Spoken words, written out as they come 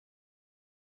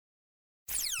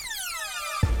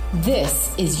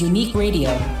This is Unique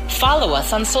Radio. Follow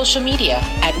us on social media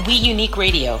at We Unique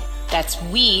Radio. That's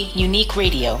We Unique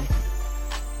Radio.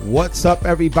 What's up,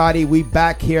 everybody? We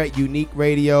back here at Unique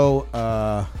Radio.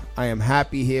 I am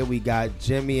happy here. We got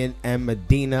Jimmy and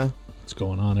Madena. What's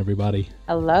going on, everybody?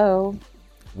 Hello.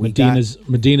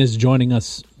 Madena's joining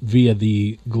us via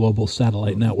the global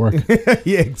satellite network.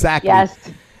 Yeah, exactly. Yes.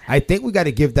 I think we got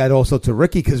to give that also to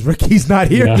Ricky because Ricky's not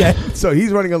here yet, so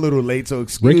he's running a little late. So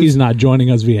excuse. Ricky's not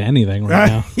joining us via anything right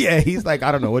now. Yeah, he's like,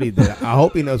 I don't know what he did. I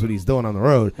hope he knows what he's doing on the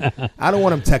road. I don't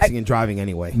want him texting and driving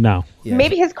anyway. No. Yeah.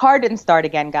 Maybe his car didn't start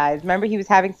again, guys. Remember, he was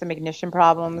having some ignition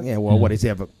problems. Yeah. Well, what does he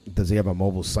have? Does he have a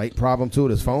mobile site problem too?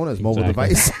 His phone, his mobile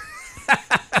device.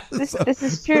 This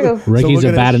is true. Ricky's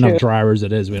a bad enough driver as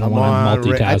it is. We don't want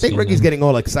him multitasking. I think Ricky's getting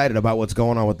all excited about what's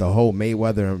going on with the whole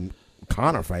Mayweather and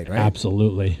Conor fight, right?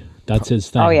 Absolutely. That's his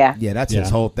thing. Oh, yeah. Yeah, that's his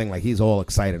whole thing. Like, he's all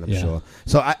excited, I'm sure.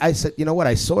 So I said, you know what?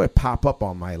 I saw it pop up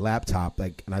on my laptop,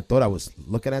 like, and I thought I was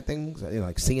looking at things, you know,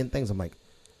 like seeing things. I'm like,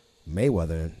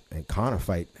 Mayweather and Conor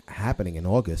fight happening in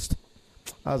August.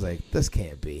 I was like, this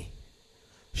can't be.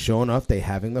 Sure enough, they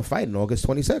having the fight in August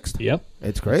 26th. Yep.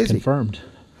 It's crazy. It's confirmed.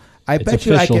 I bet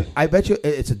you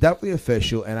it's definitely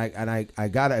official, and I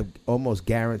gotta almost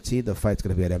guarantee the fight's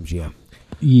gonna be at MGM.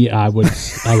 Yeah, I would It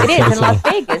say is in so. Las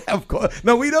Vegas. Of course.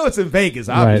 No, we know it's in Vegas,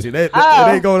 obviously. Right.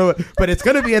 They ain't going to, but it's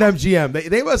going to be at MGM.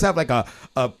 They must have like a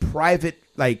private,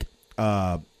 like,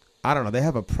 I don't know. They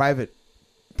have a private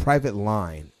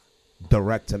line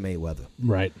direct to Mayweather.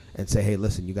 Right. And say, hey,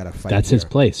 listen, you got to fight. That's here. his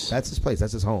place. That's his place.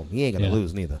 That's his home. He ain't going to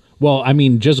lose neither. Well, I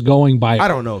mean, just going by, I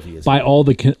don't know if he is. By all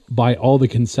the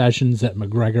concessions that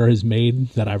McGregor has made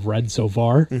that I've read so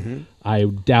far, I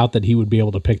doubt that he would be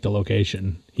able to pick the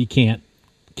location. He can't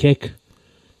kick.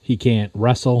 He can't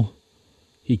wrestle.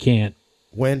 He can't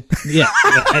win. Yeah,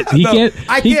 he can't.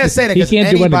 I can't say that because he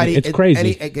can't do anything. It's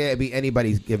crazy. It can't be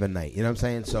anybody's given night. You know what I'm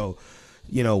saying? So,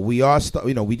 you know, we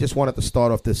just wanted to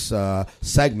start off this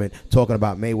segment talking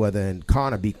about Mayweather and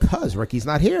Conor because Ricky's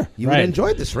not here. You would have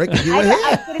enjoyed this, Rick, if you were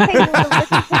here.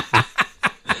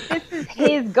 This is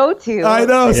his go-to. I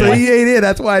know, so he ain't here.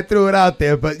 That's why I threw it out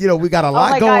there. But, you know, we got a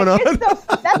lot going on.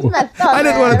 That's messed up. I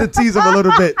just wanted to tease him a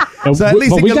little bit. So at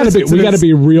least we got to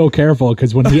be real careful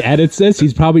because when he edits this,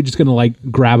 he's probably just going to like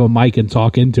grab a mic and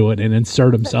talk into it and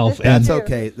insert himself. That's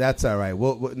okay. That's all right.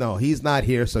 Well, no, he's not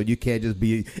here, so you can't just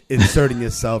be inserting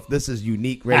yourself. This is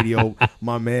Unique Radio,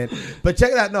 my man. But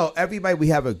check it out. No, everybody, we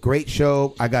have a great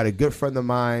show. I got a good friend of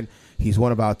mine. He's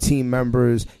one of our team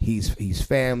members. He's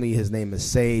family. His name is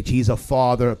Sage. He's a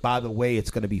father. By the way, it's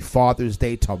going to be Father's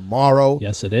Day tomorrow.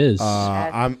 Yes, it is.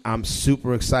 I'm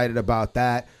super excited about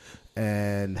that.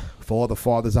 And for all the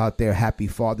fathers out there, happy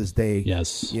Father's Day.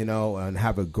 Yes. You know, and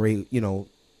have a great,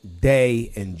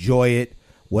 day. Enjoy it.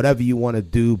 Whatever you want to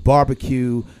do.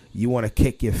 Barbecue. You want to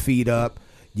kick your feet up.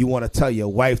 You want to tell your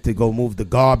wife to go move the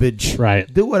garbage.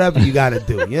 Right. Do whatever you got to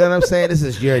do. You know what I'm saying? This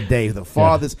is your day. The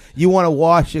fathers, you want to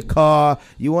wash your car.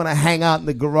 You want to hang out in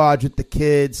the garage with the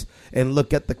kids and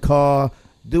look at the car.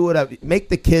 Do whatever. Make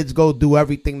the kids go do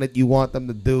everything that you want them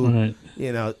to do. Right.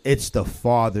 You know, it's the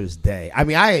Father's Day. I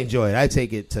mean, I enjoy it. I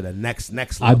take it to the next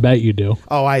level. I bet you do.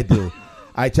 Oh, I do.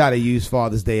 I try to use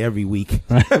Father's Day every week,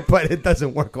 but it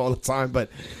doesn't work all the time. But,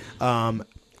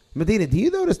 Madena, do you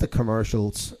notice the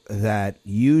commercials that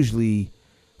usually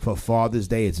for Father's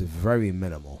Day it's very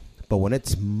minimal, but when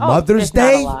it's Mother's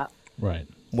Day, right?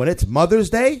 When it's Mother's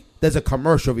Day, there's a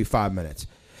commercial every 5 minutes.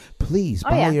 Please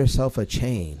buy yourself a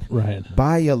chain. Right.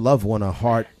 Buy your loved one a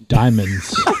heart.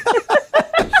 Diamonds.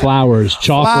 Flowers,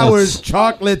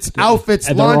 chocolates, outfits,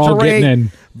 and lingerie. They're all getting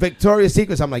in. Victoria's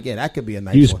Secrets. I'm like, yeah, that could be a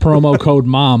nice Use one. promo code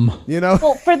MOM. You know?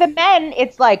 Well, for the men,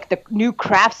 it's like the new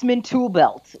Craftsman tool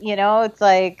belt. You know, it's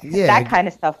like that kind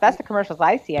of stuff. That's the commercials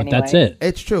I see anyway. That's it.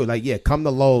 It's true. Like, come to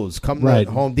Lowe's, come to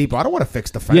Home Depot. I don't want to fix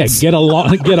the fence. Yeah, get a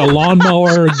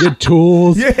lawnmower, get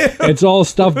tools. Yeah. It's all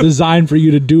stuff designed for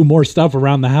you to do more stuff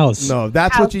around the house. No,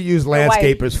 that's what you use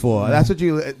landscapers for. That's what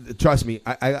you, trust me,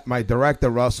 I my director,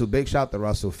 Russell, big shout to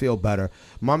Russell, feel better.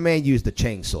 My man used a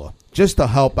chainsaw just to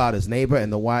help out his neighbor,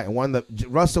 and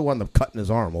Russell wound up cutting his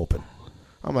arm open.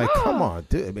 I'm like, come on,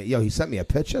 dude. Yo, he sent me a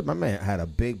picture. My man had a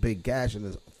big gash in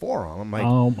his forearm. I'm like,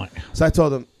 oh my. So I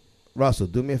told him, Russell,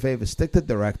 do me a favor, stick to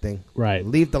directing. Right.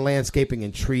 Leave the landscaping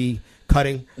and tree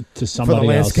cutting to somebody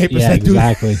for the else. landscapers. Yeah,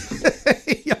 exactly.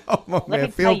 Yo, my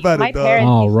man, feel better, dog.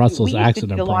 Oh, Russell's we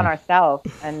accident used to on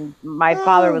ourselves, and my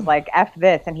father was like, "F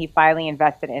this," and he finally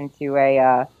invested into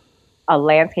a a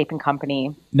landscaping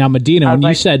company. Now, Madena, when you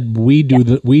like, said we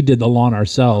did the lawn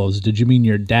ourselves, did you mean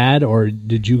your dad, or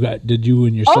did you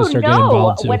and your sister get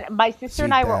involved too? When my sister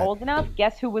and I were old enough,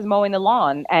 guess who was mowing the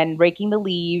lawn and raking the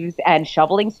leaves and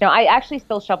shoveling snow? I actually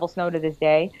still shovel snow to this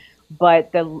day,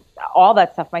 but all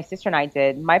that stuff my sister and I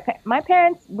did. My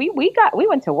parents, we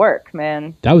went to work,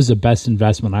 man. That was the best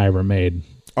investment I ever made.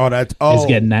 Is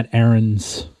getting that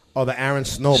Aaron's. Oh, the Aaron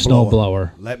snow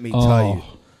blower. Let me tell you,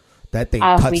 that thing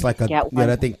cuts like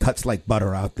that thing cuts like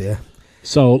butter out there.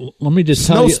 So let me just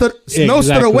tell you, snow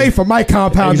stood away from my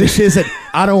compound. This isn't.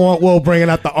 I don't want Will bringing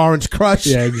out the Orange Crush.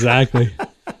 Yeah, exactly.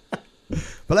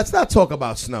 But let's not talk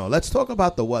about snow. Let's talk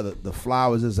about the weather. The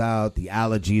flowers is out. The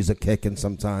allergies are kicking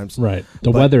sometimes. Right.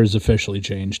 The weather has officially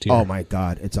changed here. Oh my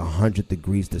God! It's 100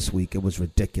 degrees this week. It was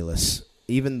ridiculous.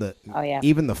 Even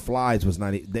the flies was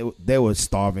not. They were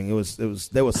starving.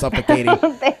 They were suffocating.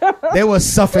 They were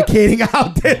suffocating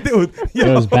out there.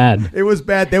 It was bad. It was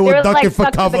bad. They were ducking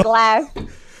for cover. To the glass.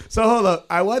 So hold up.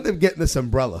 I wound up getting this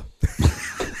umbrella.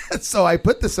 So I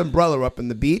put this umbrella up in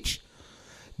the beach.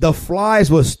 The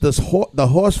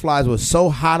horse flies was so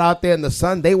hot out there in the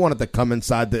sun. They wanted to come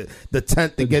inside the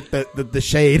tent to get the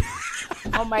shade.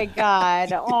 Oh my God.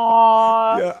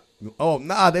 Aww. Yeah. Oh,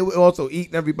 nah, they were also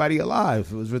eating everybody alive.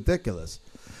 It was ridiculous.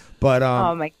 But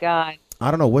oh my God.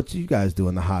 I don't know what you guys do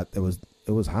in the hot. It was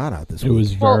hot out this week. It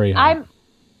was very hot.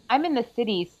 I'm in the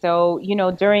city, so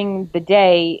during the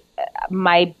day,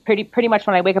 pretty much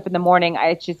when I wake up in the morning,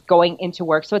 it's just going into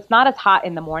work. So it's not as hot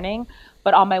in the morning,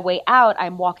 but on my way out,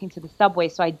 I'm walking to the subway,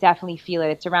 so I definitely feel it.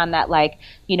 It's around that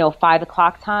 5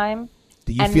 o'clock time.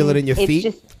 Do you feel it in your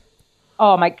feet?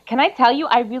 Oh my, can I tell you,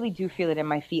 I really do feel it in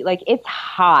my feet. Like, it's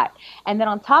hot. And then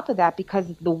on top of that, because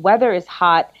the weather is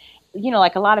hot,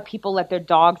 a lot of people let their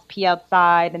dogs pee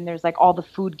outside, and there's all the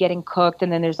food getting cooked,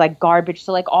 and then there's garbage.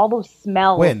 So all those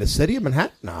smells. Wait, in the city of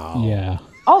Manhattan? No. Yeah.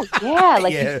 Oh yeah,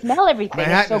 you smell everything.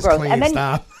 Manhattan it's so gross. Clean, and then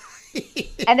stop.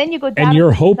 And then you go down. And you're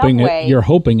into the subway. you're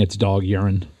hoping it's dog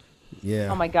urine.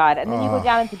 Yeah. Oh my God. And then you go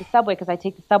down into the subway, because I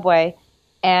take the subway.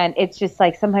 And it's just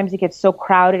sometimes it gets so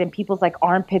crowded and people's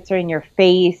armpits are in your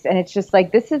face. And it's just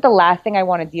this is the last thing I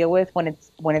want to deal with when it's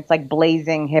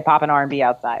blazing hip hop and R&B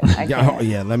outside.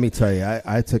 Yeah, let me tell you,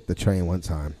 I took the train one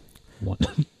time. What?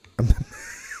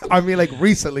 I mean,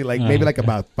 recently, maybe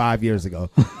about 5 years ago.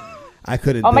 I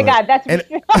couldn't. Oh my God, that's.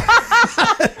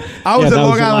 I was in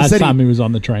Long Island City. Last time he was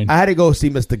on the train. I had to go see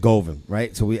Mr. Govin,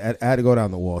 right? So I had to go down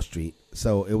to Wall Street.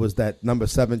 So it was that number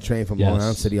 7 train from Long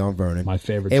Island City on Vernon. My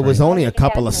favorite. It was only a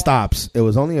couple of stops. It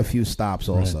was only a few stops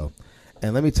also. Right.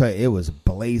 And let me tell you, it was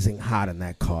blazing hot in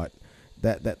that cart.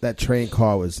 That train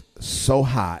car was so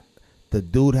hot. The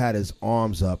dude had his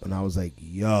arms up, and I was like,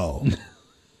 "Yo,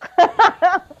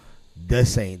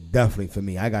 this ain't definitely for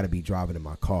me. I got to be driving in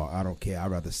my car. I don't care.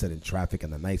 I'd rather sit in traffic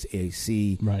in the nice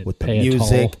AC with the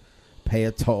music." Pay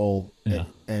a toll, and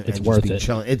it's just worth be it.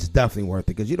 Chilling. It's definitely worth it,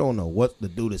 because you don't know what the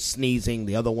dude is sneezing,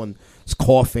 the other one is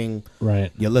coughing.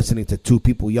 Right. You're listening to 2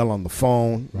 people yell on the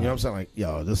phone. Right. You know what I'm saying?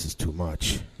 Yo, this is too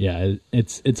much. Yeah,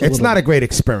 it's not a great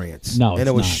experience. No, and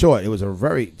it was short. It was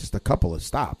just a couple of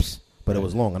stops, but it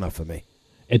was long enough for me.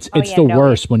 It's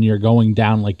worst when you're going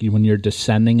down, when you're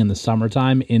descending in the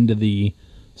summertime into the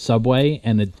subway,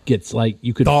 and it gets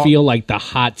you could feel the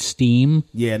hot steam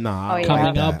coming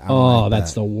up.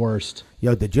 That's the worst.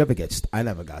 Yo, did you ever I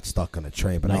never got stuck on a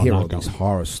train, but I hear all these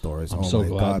horror stories. I'm so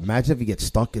glad. God, imagine if you get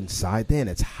stuck inside there and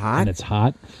it's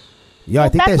hot. Yeah, I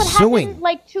think they're suing.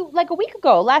 Happened a week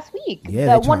ago, last week.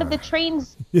 Yeah, one of the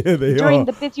trains during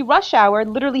the busy rush hour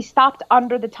literally stopped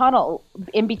under the tunnel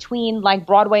in between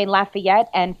Broadway and Lafayette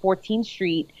and 14th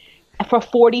Street for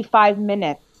 45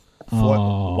 minutes.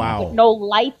 Wow. With no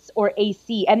lights or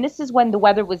AC. And this is when the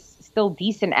weather was still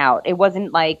decent out. It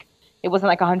wasn't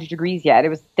 100 degrees yet. It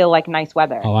was still nice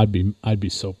weather. Oh, I'd be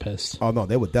so pissed. Oh no,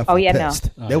 they were definitely pissed.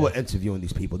 No. They were interviewing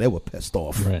these people. They were pissed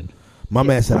off. Right. My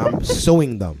man said, "I'm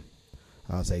suing them."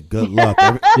 I'll say, "Good luck."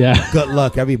 Good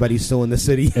luck. Everybody's suing the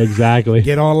city. Exactly.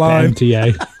 Get online. The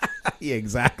MTA. Yeah,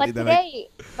 exactly.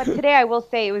 But today I will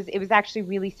say it was actually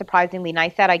really surprisingly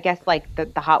nice out. I guess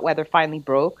the hot weather finally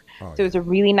broke. It was a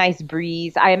really nice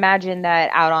breeze. I imagine that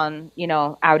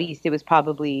out east, it was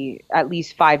probably at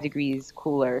least 5 degrees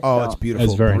cooler. Oh, it's beautiful.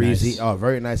 It's very breezy. Nice. Oh,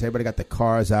 very nice. Everybody got the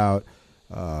cars out.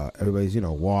 Everybody's,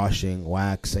 washing,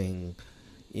 waxing,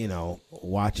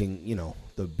 watching,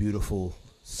 the beautiful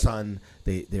sun.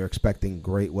 They're expecting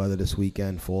great weather this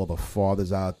weekend for all the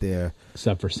fathers out there.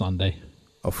 Except for Sunday.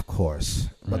 Of course.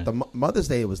 Right. But the Mother's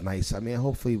Day, it was nice. I mean,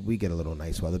 hopefully we get a little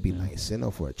nice weather. It'd be nice,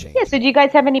 for a change. Yeah, so do you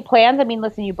guys have any plans? I mean,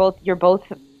 listen, you're both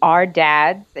are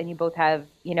dads, and you both have,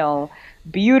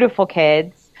 beautiful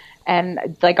kids.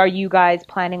 And like, are you guys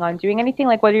planning on doing anything?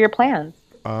 Like, what are your plans?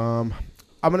 I'm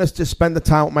gonna just spend the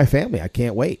time with my family. I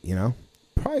can't wait.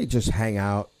 Probably just hang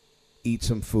out, eat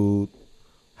some food,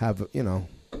 have and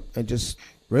just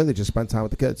really just spend time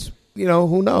with the kids.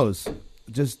 Who knows?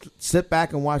 Just sit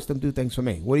back and watch them do things for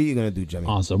me. What are you going to do, Jimmy?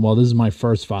 Awesome. Well, this is my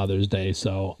first Father's Day,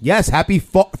 so... Yes, happy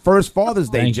first Father's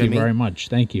Day, Jimmy. Thank you very much.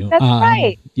 Thank you. That's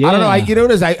right. Yeah. I don't know. You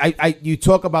notice you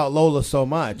talk about Lola so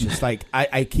much. It's like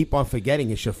I keep on forgetting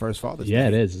it's your first Father's Day. Yeah,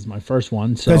 it is. It's my first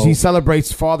one. Because he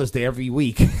celebrates Father's Day every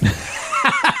week.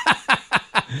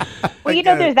 Well,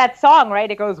 there's that song,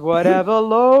 right? It goes, whatever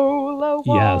Lola wants.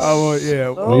 Yes. Oh,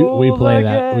 yeah. We play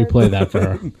that. We play that for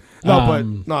her.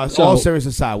 All serious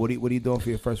aside, what are you doing for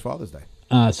your first Father's Day?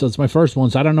 So it's my first one,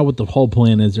 so I don't know what the whole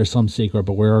plan is. There's some secret,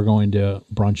 but we're going to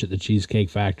brunch at the Cheesecake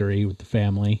Factory with the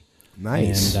family.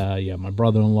 Nice. And, my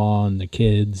brother-in-law and the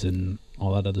kids and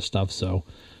all that other stuff, so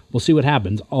we'll see what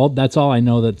happens. That's all I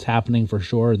know that's happening for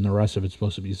sure, and the rest of it's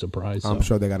supposed to be a surprise. I'm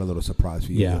sure they got a little surprise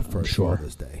for you Yeah, for sure.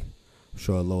 Father's Day. I'm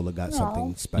sure Lola got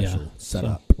something special set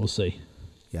up. We'll see.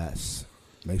 Yes.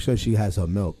 Make sure she has her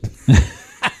milk.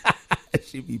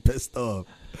 She'd be pissed off.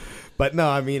 But no,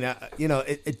 I mean,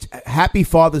 happy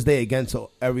Father's Day again to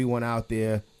everyone out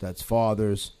there that's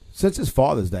fathers. Since it's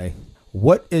Father's Day,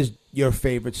 what is your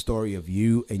favorite story of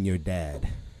you and your dad?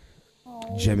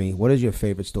 Jimmy, what is your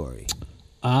favorite story?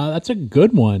 That's a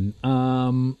good one.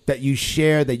 That you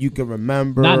share, that you can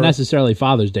remember. Not necessarily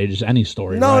Father's Day, just any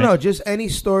story. No, just any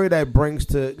story that brings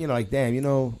to, like,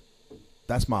 damn,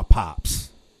 that's my pops.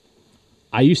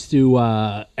 I used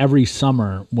to, every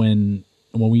summer when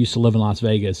we used to live in Las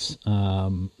Vegas,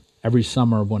 every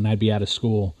summer when I'd be out of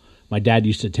school, my dad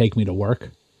used to take me to work.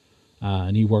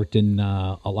 And he worked in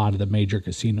a lot of the major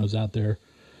casinos out there.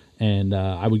 And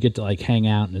I would get to, like, hang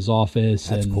out in his office.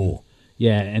 That's cool.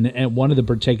 Yeah, and at one of the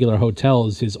particular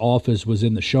hotels, his office was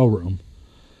in the showroom.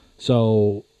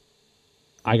 So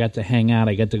I got to hang out.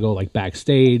 I got to go, like,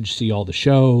 backstage, see all the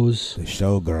shows. The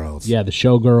showgirls. Yeah, the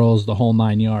showgirls, the whole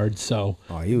 9 yards. So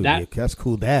that's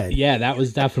cool, Dad. Yeah, that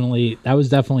was definitely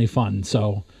fun.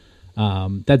 So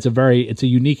it's a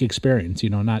unique experience.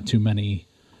 Not too many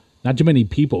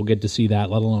people get to see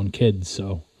that, let alone kids.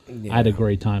 So I had a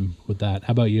great time with that.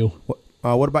 How about you?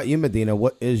 What about you, Madena?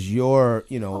 What is your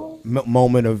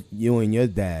moment of you and your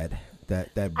dad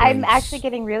that brings... I'm actually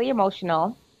getting really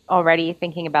emotional already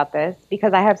thinking about this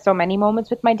because I have so many moments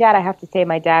with my dad. I have to say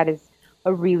my dad is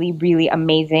a really, really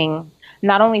amazing,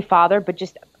 not only father, but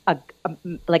just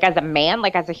like as a man,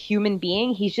 like as a human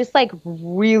being, he's just like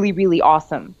really, really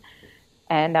awesome.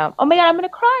 And oh my God, I'm going to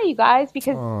cry, you guys,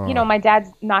 because, my dad's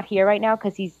not here right now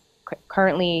because he's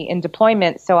currently in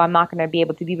deployment. So I'm not going to be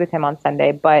able to be with him on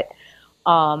Sunday. But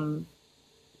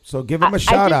so give him a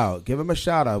shout out. Give him a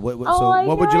shout out. What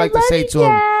would you like to say to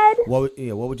him? What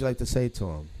would you like to say to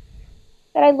him?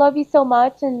 That I love you so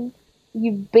much, and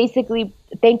you basically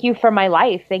thank you for my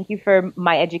life. Thank you for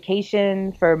my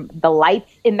education, for the lights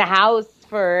in the house,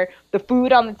 for the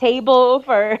food on the table,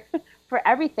 for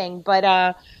everything. But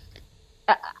I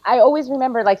always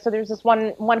remember, like, so there's this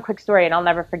one quick story, and I'll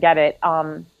never forget it.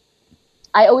 I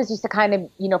always used to kind of,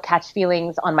 catch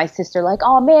feelings on my sister, like,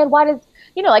 oh man, why does,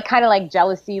 like kind of like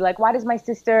jealousy, like, why does my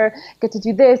sister get to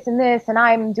do this, and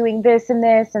I'm doing this, and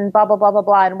blah, blah, blah, blah,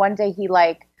 blah. And one day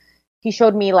he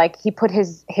showed me, like, he put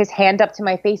his hand up to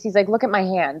my face. He's like, look at my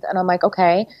hand. And I'm like,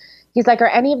 okay. He's like, are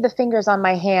any of the fingers on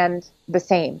my hand the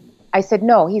same? I said,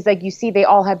 no. He's like, you see, they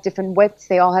all have different widths.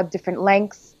 They all have different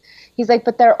lengths. He's like,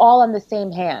 but they're all on the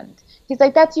same hand. He's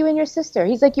like, that's you and your sister.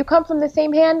 He's like, you come from the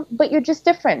same hand, but you're just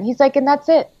different. He's like, and that's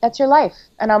it. That's your life.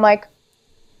 And I'm like,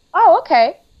 oh,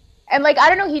 okay. And, like, I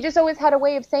don't know. He just always had a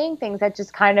way of saying things that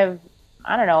just kind of,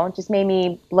 I don't know, just made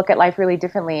me look at life really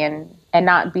differently and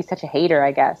not be such a hater,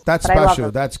 I guess. That's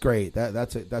special. That's great.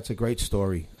 That's a great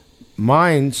story.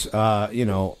 Mine's,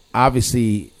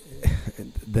 obviously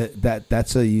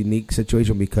that's a unique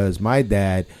situation because my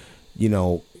dad,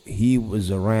 he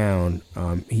was around.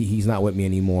 He's not with me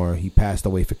anymore. He passed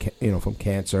away from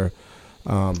cancer.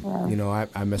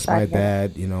 I miss my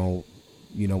dad.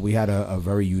 We had a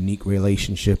very unique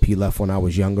relationship. He left when I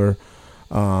was younger.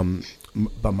 But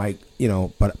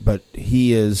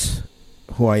he is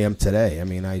who I am today. I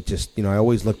mean, I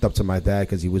always looked up to my dad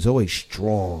because he was always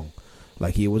strong.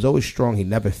 Like, he was always strong. He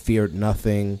never feared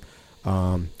nothing.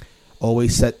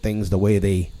 Always said things the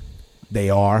way they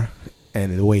are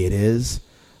and the way it is.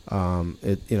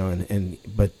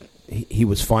 But he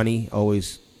was funny.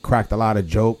 Always cracked a lot of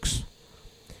jokes.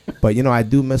 But I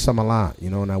do miss him a lot.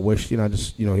 And I wish he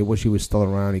wish he was still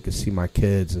around. He could see my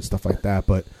kids and stuff like that.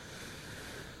 But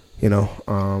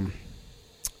and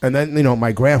then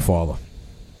my grandfather.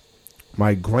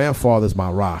 my grandfather's my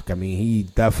rock. I mean, he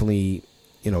definitely,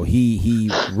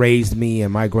 he raised me,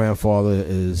 and my grandfather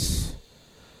is,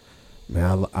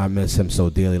 man, I miss him so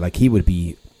dearly. Like, he would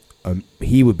be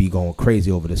going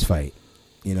crazy over this fight,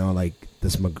 like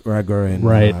this McGregor and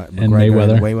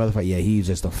Mayweather fight. Yeah, he's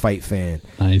just a fight fan.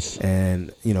 Nice.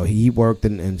 And he worked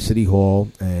in City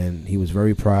Hall, and he was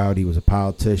very proud. He was a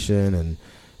politician and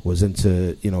was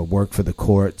into work for the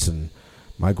courts. And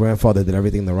my grandfather did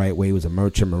everything the right way. He was a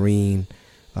merchant marine.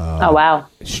 Oh wow!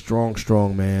 Strong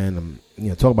man.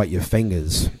 Talk about your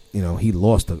fingers. He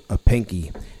lost a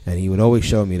pinky, and he would always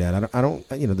show me that. I don't.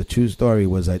 The true story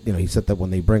was that he said that when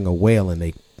they bring a whale and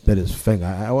they bit his finger.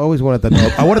 I always wanted to know.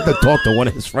 I wanted to talk to one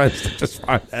of his friends to just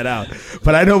find that out.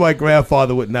 But I know my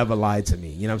grandfather would never lie to me.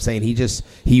 You know what I'm saying?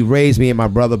 He raised me and my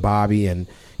brother Bobby, and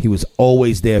he was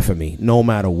always there for me, no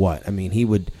matter what. I mean, he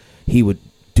would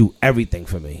do everything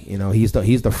for me. He's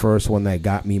the first one that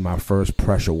got me my first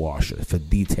pressure washer for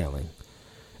detailing.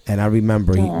 And I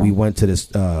remember we went to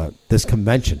this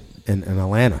convention in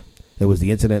Atlanta. It was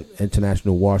the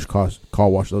International Car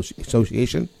Wash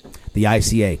Association, the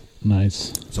ICA.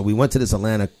 Nice. So we went to this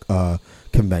Atlanta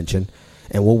convention,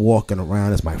 and we're walking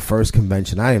around. It's my first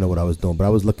convention. I didn't know what I was doing, but I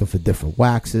was looking for different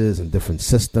waxes and different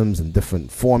systems and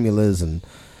different formulas and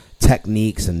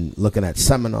techniques, and looking at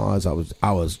seminars. I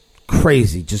was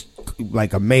crazy, just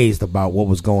like amazed about what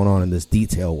was going on in this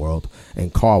detail world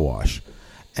and car wash.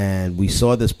 And we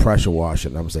saw this pressure washer,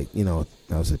 and I was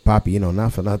like, Poppy,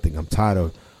 not for nothing, I'm tired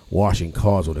of washing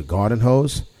cars with a garden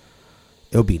hose.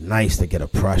 It would be nice to get a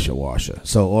pressure washer.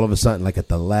 So all of a sudden, like at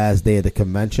the last day of the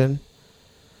convention,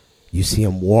 you see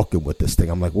him walking with this thing.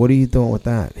 I'm like, what are you doing with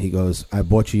that? He goes, I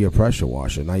bought you your pressure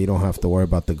washer. Now you don't have to worry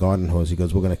about the garden hose. He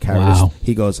goes, we're going to carry this.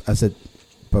 He goes, I said,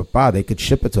 but Bob, they could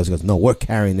ship it to us. He goes, no, we're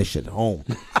carrying this shit home.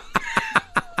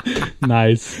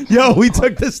 Nice. Yo, we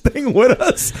took this thing with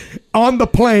us on the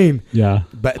plane. Yeah.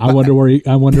 But I wonder where you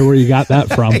got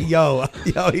that from. Yo,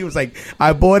 he was like,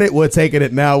 I bought it, we're taking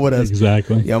it now with us.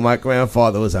 Exactly. Yo, my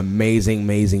grandfather was amazing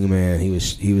man. He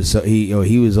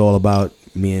was all about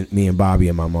me and Bobby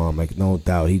and my mom, like, no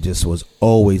doubt. He just was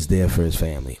always there for his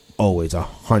family. Always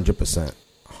 100%.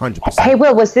 100%. Hey,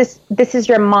 Will, this is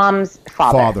your mom's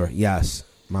father? Father, yes.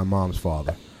 My mom's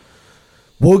father.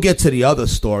 We'll get to the other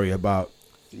story about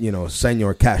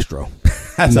Senor Castro.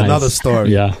 That's nice. Another story.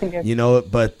 Yeah.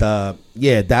 But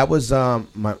that was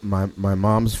my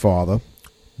mom's father,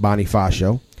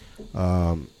 Bonifacio.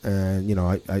 And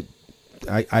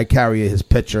I carry his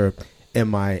picture in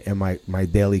my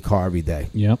daily car every day.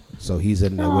 Yep. So he's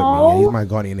in there with me. Yeah, he's my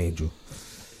guardian angel.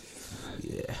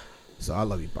 Yeah. So I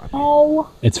love you, Bobby. Oh.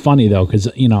 It's funny though, because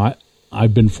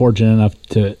I've been fortunate enough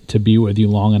to be with you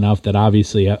long enough that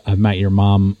obviously I've met your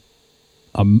mom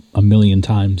a million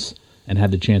times and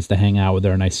had the chance to hang out with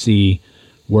her, and I see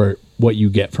what you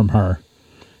get from her.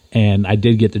 And I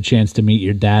did get the chance to meet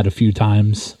your dad a few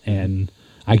times, and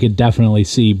I could definitely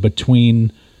see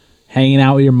between hanging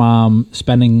out with your mom,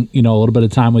 spending a little bit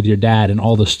of time with your dad, and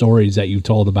all the stories that you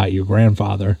told about your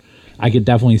grandfather, I could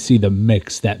definitely see the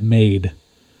mix that made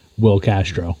Will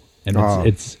Castro. And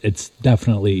it's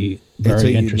definitely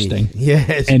very interesting.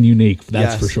 Yes. And unique,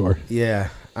 that's for sure. Yeah.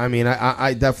 I mean,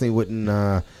 I definitely wouldn't.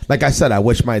 Like I said, I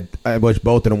wish both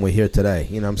of them were here today.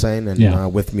 You know what I'm saying?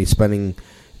 And with me spending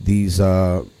these,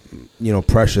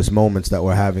 precious moments that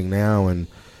we're having now, and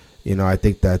I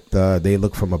think that they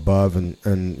look from above, and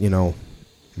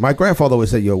my grandfather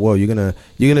always said, "Yo, Will, you're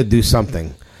gonna do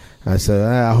something." I said,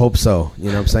 I hope so. You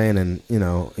know what I'm saying? And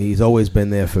he's always been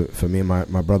there for me and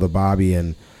my brother Bobby,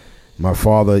 and my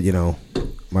father.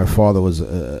 My father was,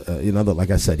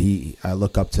 like I said, I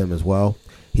look up to him as well.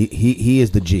 He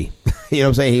is the G. You know what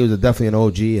I'm saying? He was definitely an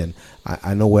OG, and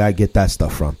I know where I get that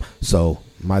stuff from. So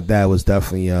my dad was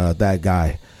definitely that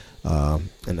guy, an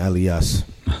LES,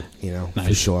 nice.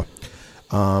 For sure.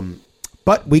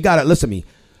 But we got to listen to me.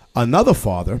 Another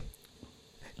father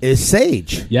is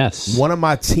Sage. Yes. One of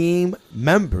my team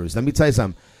members. Let me tell you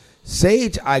something.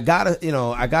 Sage, I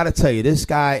gotta tell you, this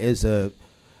guy is a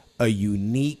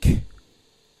unique,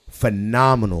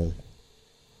 phenomenal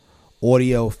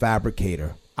audio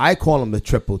fabricator. I call him the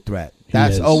triple threat.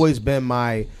 That's always been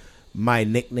my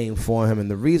nickname for him,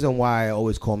 and the reason why I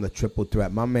always call him the triple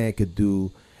threat, my man could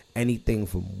do anything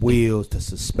from wheels to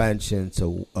suspension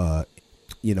to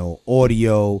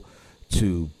audio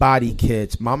to body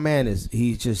kits. My man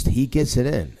he gets it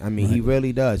in. I mean, He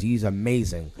really does. He's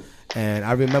amazing. And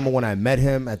I remember when I met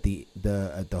him at the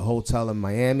hotel in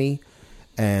Miami,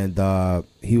 and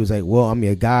he was like, "Well, I'm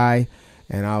your guy,"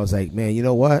 and I was like, "Man, you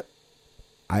know what?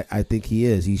 I think he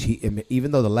is. He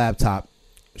even though the laptop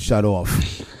shut off,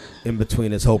 in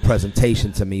between his whole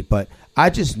presentation to me, but I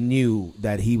just knew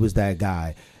that he was that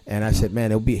guy. And I said,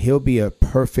 man, he'll be a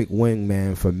perfect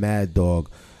wingman for Mad Dog.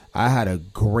 I had a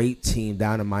great team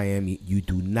down in Miami. You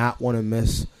do not want to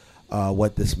miss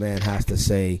what this man has to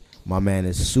say. My man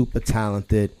is super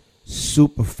talented,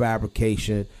 super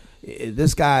fabrication.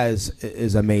 This guy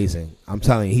is amazing. I'm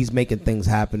telling you, he's making things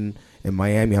happen in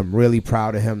Miami. I'm really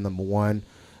proud of him, number one.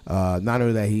 Not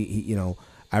only that, he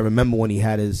I remember when he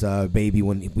had his baby,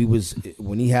 when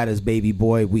he had his baby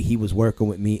boy, he was working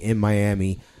with me in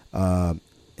Miami,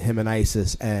 him and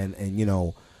Isis,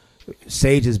 and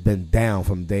Sage has been down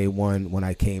from day one when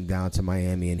I came down to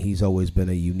Miami, and he's always been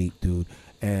a unique dude.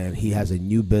 And he has a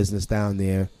new business down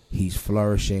there. He's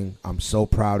flourishing. I'm so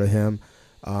proud of him.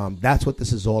 That's what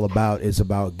this is all about. It's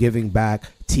about giving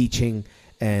back, teaching,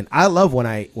 and I love when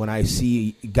I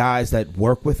see guys that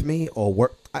work with me or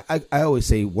work. I always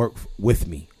say work with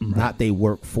me, not they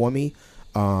work for me,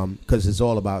 because it's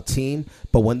all about team.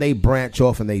 But when they branch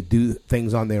off and they do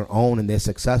things on their own and they're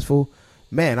successful,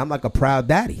 man, I'm like a proud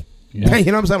daddy. Yeah. You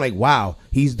know what I'm saying? Like, wow,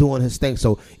 he's doing his thing.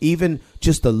 So even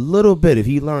just a little bit, if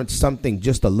he learned something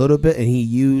just a little bit and he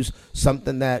used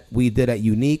something that we did at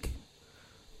Unique,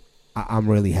 I'm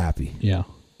really happy. Yeah.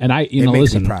 And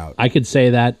listen, proud. I could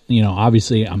say that,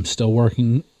 obviously I'm still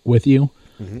working with you,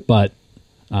 but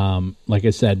like I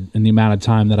said, in the amount of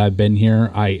time that I've been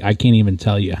here, I can't even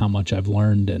tell you how much I've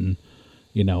learned and,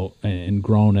 and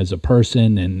grown as a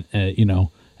person and,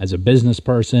 as a business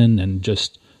person. And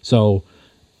just so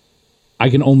I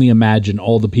can only imagine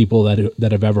all the people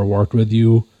that have ever worked with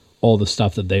you, all the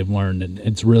stuff that they've learned. And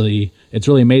it's really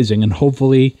amazing. And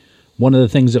hopefully one of the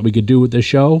things that we could do with this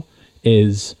show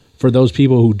is for those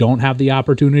people who don't have the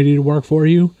opportunity to work for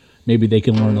you, maybe they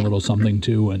can learn a little something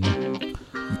too. And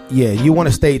yeah, you want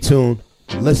to stay tuned.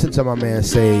 Listen to my man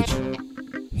Sage.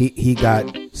 He got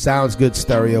Sounds Good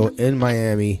Stereo in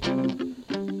Miami,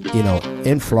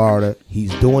 in Florida.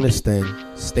 He's doing his thing.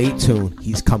 Stay tuned.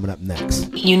 He's coming up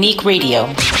next. Unique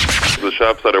Radio. The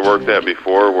shops that I worked at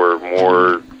before were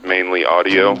more mainly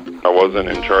audio. I wasn't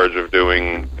in charge of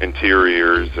doing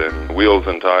interiors and wheels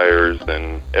and tires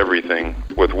and everything.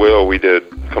 With Will, we did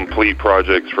complete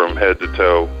projects from head to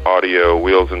toe. Audio,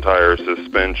 wheels and tires,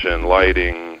 suspension,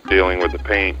 lighting, dealing with the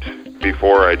paint.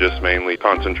 Before, I just mainly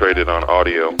concentrated on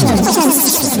audio.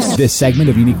 This segment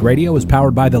of Unique Radio is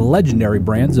powered by the legendary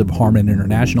brands of Harman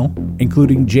International,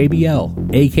 including JBL,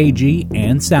 AKG,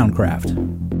 and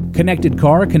Soundcraft. Connected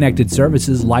car, connected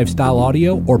services, lifestyle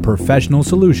audio, or professional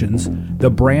solutions,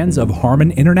 the brands of Harman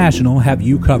International have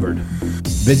you covered.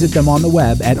 Visit them on the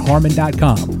web at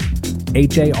harman.com,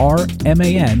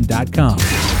 HARMAN.com.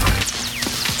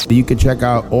 You can check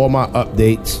out all my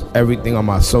updates, everything on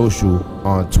my social,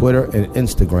 on Twitter and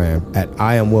Instagram at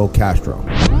I am Will Castro.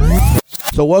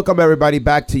 So welcome everybody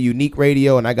back to Unique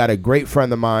Radio, and I got a great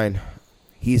friend of mine.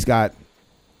 He's got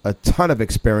a ton of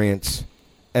experience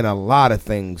and a lot of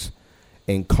things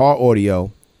in car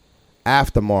audio,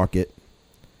 aftermarket,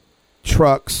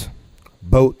 trucks,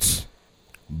 boats,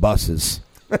 buses.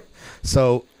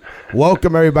 So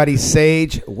welcome everybody,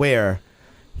 Sage Weir.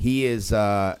 He is,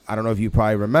 I don't know if you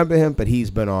probably remember him, but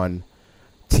he's been on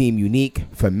Team Unique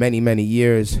for many, many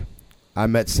years. I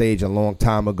met Sage a long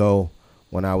time ago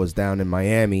when I was down in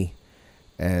Miami.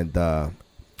 And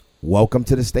welcome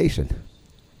to the station.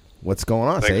 What's going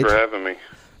on, Sage? Thanks for having me.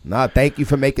 Nah, thank you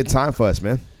for making time for us,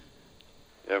 man.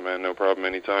 Yeah, man, no problem,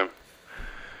 anytime.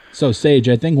 So, Sage,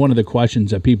 I think one of the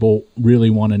questions that people really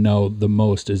want to know the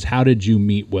most is how did you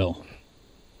meet Will?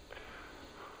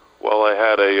 Well, I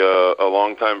had a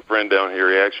longtime friend down here.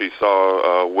 He actually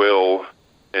saw Will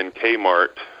in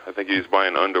Kmart. I think he was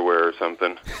buying underwear or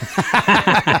something.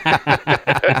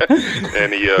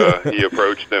 And he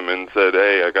approached him and said,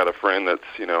 "Hey, I got a friend that's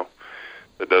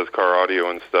that does car audio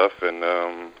and stuff." And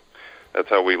that's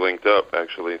how we linked up,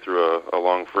 actually, through a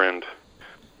long friend.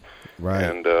 Right.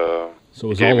 And so it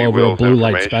was all over a blue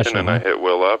light special. And I hit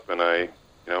Will up, and I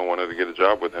wanted to get a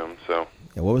job with him. So.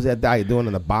 Yeah, what was that guy doing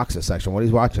in the boxer section? What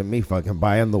he's watching me fucking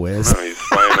buy underwears? No, he's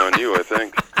spying on you, I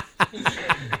think.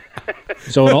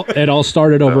 So it all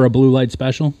started over a blue light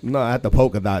special? No, at the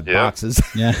polka dot boxes.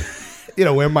 Yeah.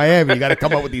 We're in Miami. You got to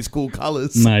come up with these cool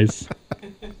colors. Nice.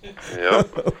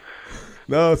 Yep.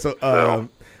 No,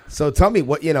 so tell me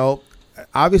what,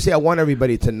 obviously I want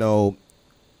everybody to know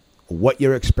what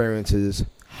your experience is,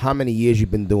 how many years you've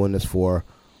been doing this for,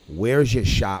 where's your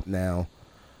shop now,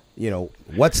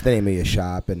 what's the name of your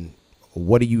shop, and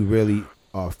what are you really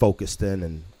focused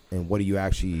in, and what are you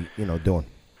actually, doing?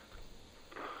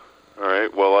 All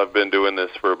right. Well, I've been doing this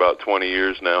for about 20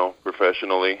 years now,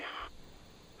 professionally.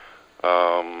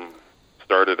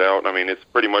 started out. I mean, it's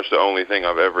pretty much the only thing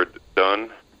I've ever done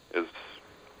is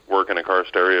work in a car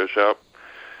stereo shop.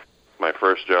 My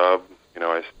first job,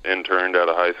 I interned out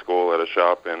of high school at a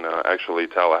shop in actually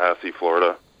Tallahassee,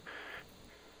 Florida.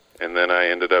 And then I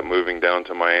ended up moving down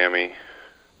to Miami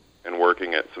and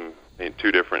working at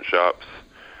two different shops.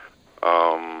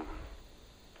 And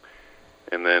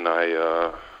then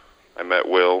I met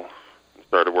Will and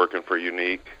started working for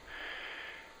Unique.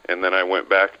 And then I went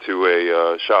back to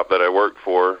a shop that I worked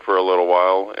for a little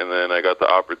while, and then I got the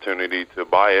opportunity to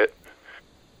buy it.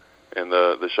 And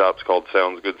the shop's called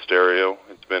Sounds Good Stereo.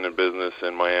 It's been in business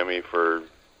in Miami for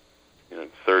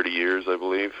 30 years, I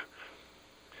believe.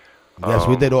 Yes,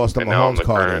 we did Austin Mahomes' car. And now I'm the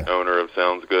current owner of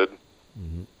Sounds Good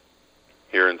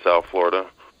here in South Florida.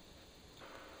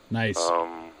 Nice.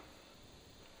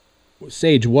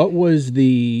 Sage, what was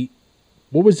the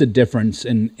difference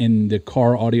in the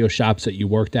car audio shops that you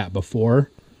worked at before,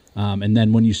 and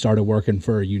then when you started working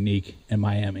for Unique in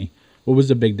Miami? What was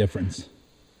the big difference?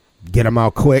 Get them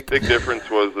out quick. Big difference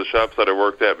was the shops that I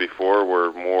worked at before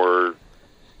were more,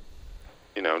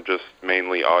 just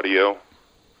mainly audio.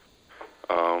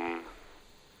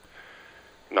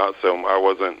 Not so. I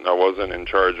wasn't in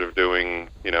charge of doing,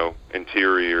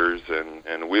 interiors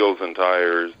and wheels and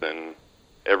tires and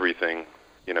everything.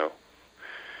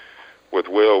 With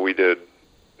Will, we did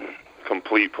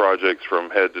complete projects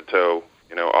from head to toe.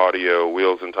 Audio,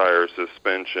 wheels and tires,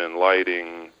 suspension,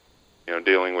 lighting.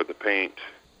 Dealing with the paint.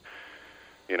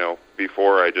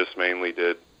 Before I just mainly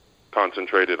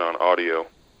concentrated on audio,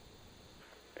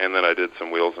 and then I did some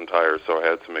wheels and tires, so I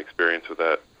had some experience with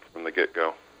that from the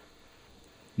get-go.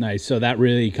 Nice. So that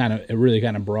really kind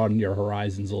of broadened your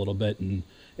horizons a little bit, and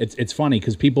it's funny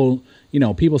because people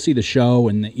see the show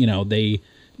and they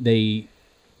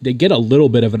get a little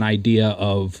bit of an idea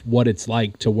of what it's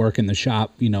like to work in the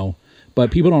shop, but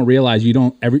people don't realize you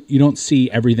don't see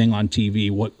everything on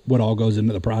TV, what all goes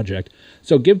into the project.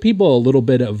 So give people a little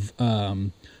bit of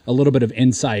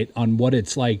insight on what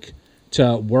it's like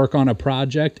to work on a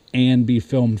project and be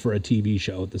filmed for a TV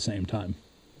show at the same time.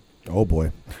 Oh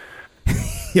boy.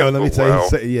 Yo, let me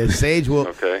tell you. Yeah, Sage will.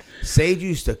 Okay. Sage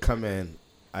used to come in.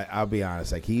 I'll be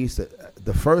honest. Like he used to.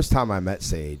 The first time I met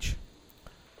Sage,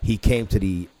 he came to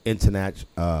the internet.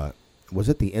 Was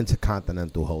it the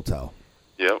Intercontinental Hotel?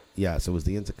 Yep. Yeah. So it was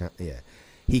the Yeah.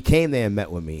 He came there and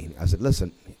met with me. I said,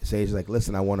 "Listen," Sage's like,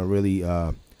 "Listen, I want to really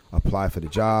apply for the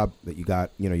job that you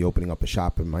got. You're opening up a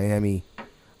shop in Miami.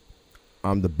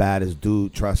 I'm the baddest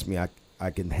dude. Trust me. I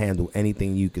can handle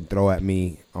anything you can throw at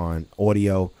me on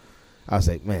audio." I was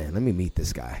like, man, let me meet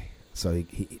this guy. So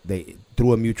they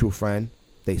through a mutual friend,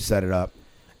 they set it up,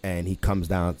 and he comes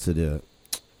down to the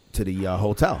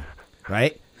hotel,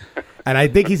 right? And I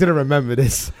think he's gonna remember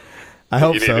this. I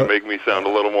hope so. You need to make me sound a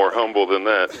little more humble than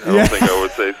that. I don't think I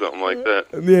would say something like that.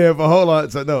 Yeah, but hold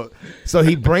on. So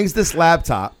he brings this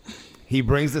laptop.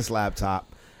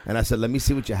 And I said, let me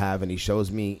see what you have. And he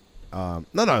shows me.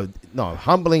 No.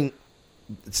 Humbling.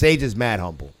 Sage is mad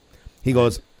humble. He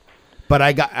goes, but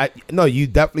no, you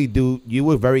definitely do. You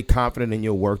were very confident in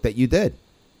your work that you did.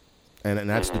 And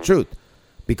that's the truth.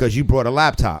 Because you brought a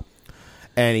laptop.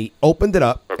 And he opened it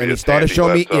up, and he started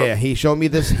showing me. Yeah, he showed me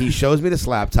this. He shows me this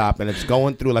laptop, and it's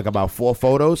going through like about 4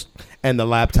 photos, and the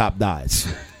laptop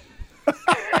dies.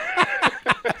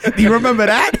 Do you remember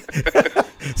that?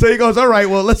 So he goes, "All right,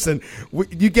 well, listen,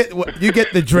 you get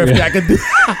the drift." I could do.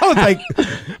 I was like,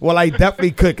 "Well, I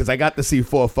definitely could because I got to see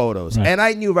 4 photos, right. And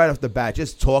I knew right off the bat,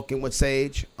 just talking with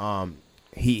Sage,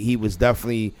 he was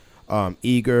definitely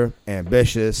eager,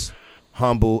 ambitious,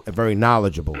 humble, and very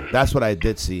knowledgeable. That's what I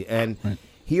did see, and right.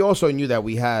 He also knew that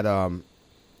we had,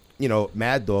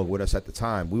 Mad Dog with us at the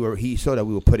time. He saw that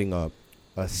we were putting a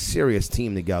serious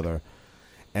team together,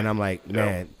 and I'm like,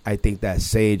 man, I think that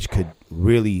Sage could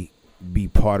really be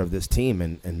part of this team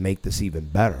and make this even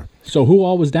better. So who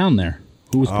all was down there?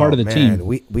 Who was part of the team?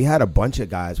 We had a bunch of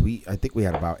guys. I think we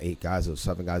had about 8 guys or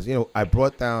 7 guys. I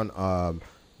brought down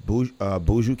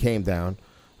Buju came down.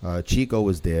 Chico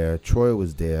was there. Troy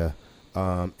was there.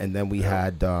 And then we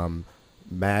had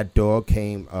Mad Dog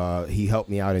came. He helped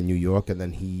me out in New York, and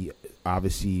then he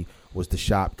obviously was the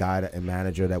shop guy and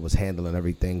manager that was handling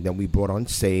everything. Then we brought on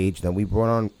Sage. Then we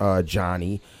brought on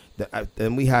Johnny.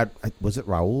 Then we had, was it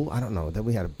Raul? I don't know. Then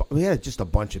we had just a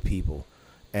bunch of people,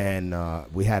 and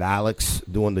we had Alex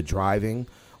doing the driving.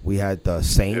 We had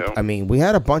Saint. Yeah. I mean, we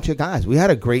had a bunch of guys. We had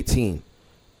a great team.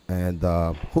 And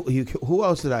who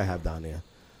else did I have down there?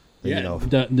 Yeah,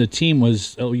 the team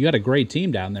was. Oh, you had a great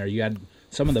team down there. You had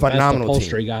some of the best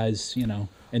upholstery guys, you know,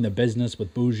 in the business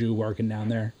with Boujou working down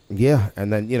there. Yeah,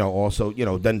 and then, you know, also, you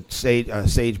know, then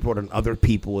Sage brought in other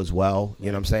people as well, you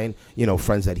know what I'm saying? You know,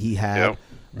 friends that he had.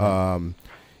 Yep.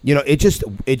 You know, it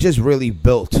just really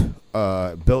built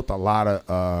a lot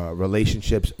of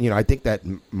relationships. You know, I think that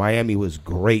Miami was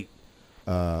great.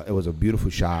 It was a beautiful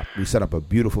shop. We set up a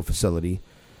beautiful facility.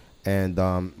 And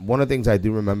one of the things I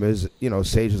do remember is, you know,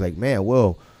 Sage was like, man,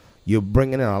 Will, you're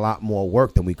bringing in a lot more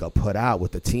work than we could put out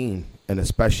with the team, and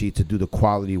especially to do the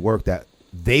quality work that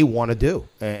they want to do.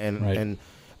 And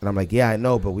I'm like, yeah, I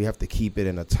know, but we have to keep it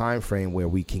in a time frame where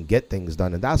we can get things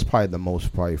done. And that's probably the most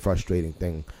frustrating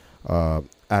thing out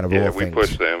of all things. Yeah, we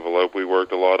pushed the envelope. We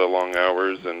worked a lot of long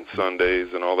hours and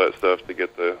Sundays and all that stuff to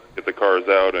get the cars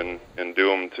out and do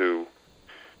them to,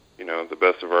 you know, the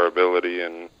best of our ability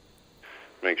and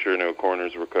make sure no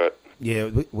corners were cut.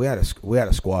 Yeah, we had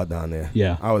a squad down there.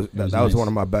 Yeah, that was one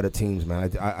of my better teams,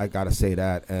 man. I gotta say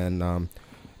that.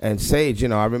 And Sage, you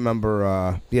know, I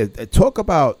remember. Talk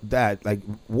about that. Like,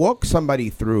 walk somebody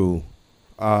through,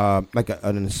 like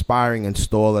an inspiring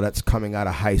installer that's coming out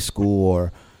of high school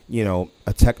or, you know,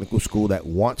 a technical school that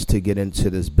wants to get into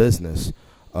this business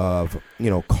of, you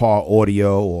know, car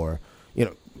audio or, you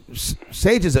know.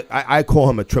 Sage is I call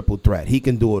him a triple threat. He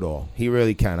can do it all. He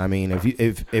really can. I mean,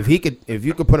 if you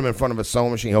could put him in front of a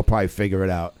sewing machine, he'll probably figure it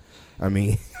out. I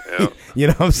mean, yeah. You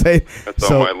know what I'm saying? That's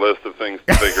on my list of things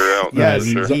to figure out. Yes,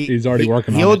 sure. he's already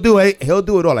working on it. He'll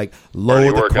do it all. Like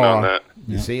lower the car. On that.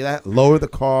 You see that? Lower the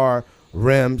car,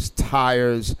 rims,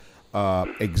 tires,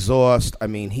 exhaust. I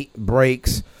mean,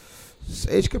 brakes.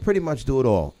 Sage could pretty much do it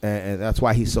all, and that's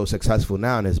why he's so successful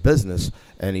now in his business.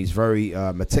 And he's very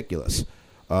meticulous.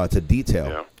 To detail,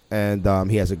 yeah. And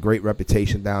he has a great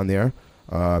reputation down there.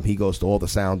 He goes to all the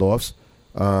sound offs.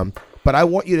 But I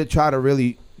want you to try to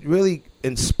really, really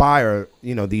inspire,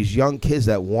 you know, these young kids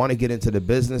that want to get into the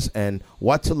business and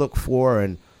what to look for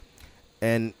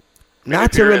and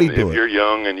not to really do it. If you're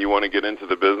young and you want to get into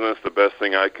the business, the best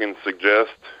thing I can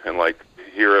suggest, and like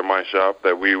here at my shop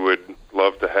that we would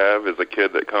love to have, is a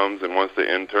kid that comes and wants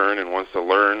to intern and wants to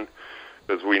learn,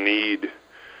 because we need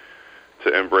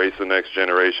to embrace the next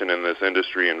generation in this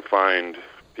industry and find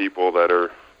people that are,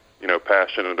 you know,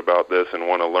 passionate about this and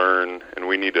want to learn. And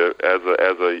we need to, as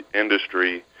a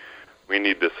industry, we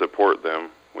need to support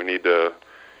them. We need to,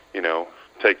 you know,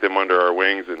 take them under our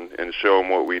wings and show them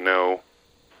what we know,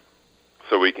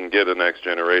 so we can get the next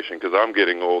generation. Because I'm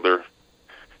getting older,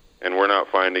 and we're not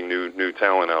finding new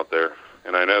talent out there.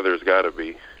 And I know there's got to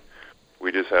be.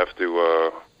 We just have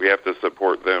to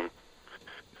support them.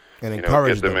 And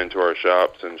encourage get them into our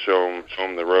shops and show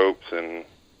them the ropes and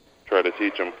try to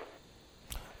teach them.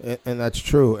 And that's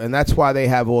true. And that's why they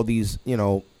have all these, you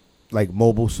know, like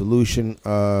mobile solution,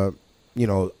 you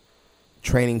know,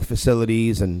 training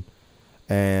facilities and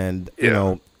you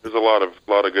know. There's a lot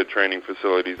of good training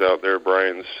facilities out there.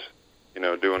 Brian's, you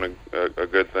know, doing a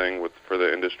good thing for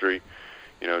the industry,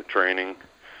 you know, training.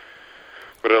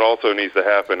 But it also needs to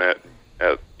happen at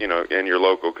you know, in your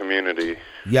local community.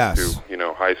 Yes. To, you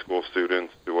know, high school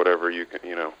students, to whatever you can,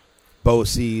 you know.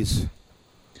 BOCES.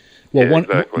 Well, yeah,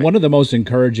 exactly. One of the most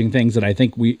encouraging things that I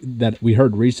think we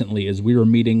heard recently is we were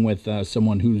meeting with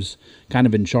someone who's kind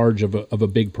of in charge of a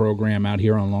big program out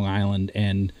here on Long Island,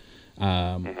 and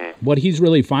what he's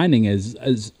really finding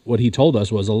is what he told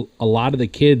us was a lot of the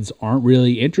kids aren't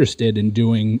really interested in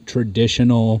doing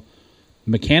traditional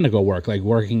mechanical work, like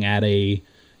working at a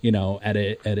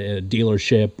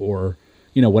dealership or,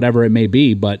 you know, whatever it may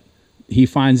be. But he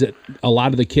finds that a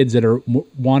lot of the kids that are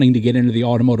wanting to get into the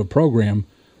automotive program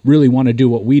really want to do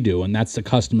what we do, and that's the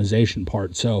customization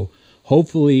part. So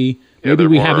hopefully, maybe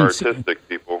we haven't seen artistic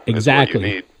people.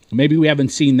 Exactly. Maybe we haven't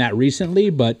seen that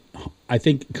recently, but I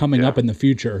think coming up in the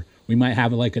future, we might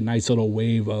have like a nice little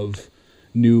wave of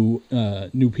new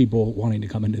people wanting to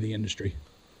come into the industry.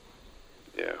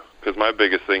 Yeah. Because my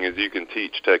biggest thing is you can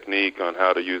teach technique on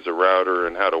how to use a router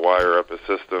and how to wire up a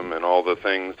system and all the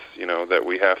things, you know, that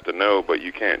we have to know, but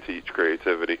you can't teach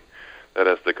creativity. That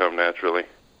has to come naturally.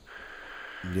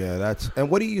 Yeah, and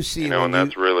what do you see? You know, and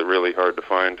that's really, really hard to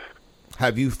find.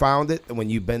 Have you found it when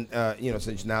you've been, you know,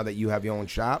 since now that you have your own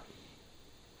shop?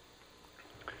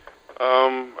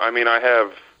 I mean, I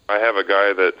have a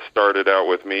guy that started out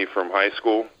with me from high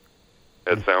school.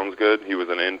 That sounds good. He was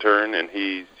an intern, and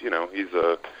he's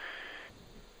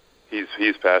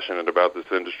passionate about this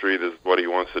industry. This is what he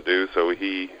wants to do. So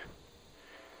he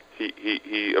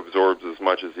absorbs as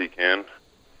much as he can.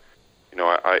 You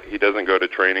know, he doesn't go to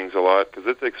trainings a lot because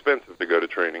it's expensive to go to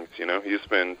trainings. You know, you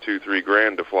spend $2-3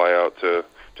 grand to fly out to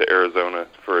Arizona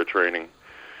for a training.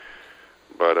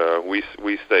 But we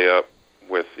stay up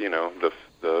with, you know,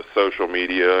 the social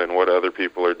media and what other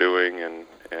people are doing,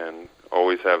 and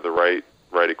always have the right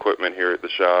equipment here at the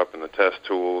shop and the test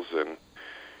tools, and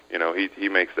he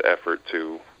makes the effort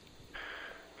to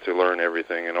learn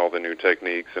everything and all the new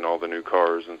techniques and all the new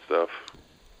cars and stuff.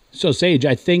 So Sage,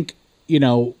 I think you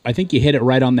hit it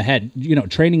right on the head.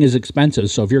 Training is expensive,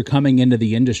 so if you're coming into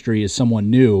the industry as someone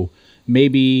new,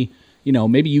 maybe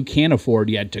you can't afford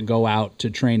yet to go out to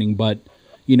training, but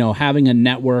having a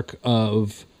network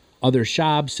of other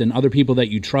shops and other people that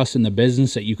you trust in the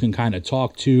business that you can kind of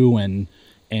talk to and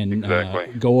exactly.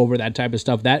 Go over that type of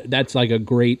stuff. That's like a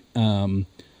great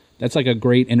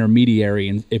intermediary,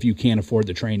 and if you can't afford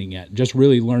the training yet, just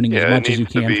really learning as much as you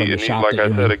can from the shop. Like I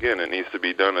said again, it needs to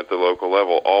be done at the local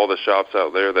level. All the shops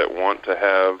out there that want to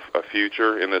have a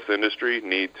future in this industry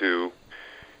need to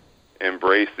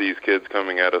embrace these kids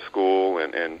coming out of school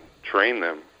and train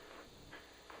them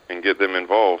and get them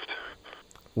involved.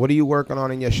 What are you working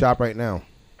on in your shop right now?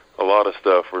 A lot of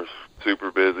stuff. We're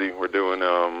super busy. We're doing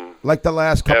like the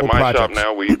last couple projects. At my projects. shop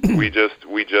now,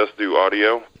 we just do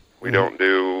audio. We don't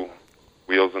do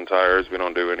wheels and tires. We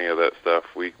don't do any of that stuff.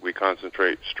 We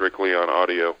concentrate strictly on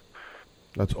audio.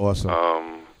 That's awesome.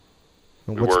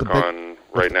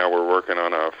 Right now we're working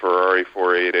on a Ferrari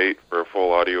 488 for a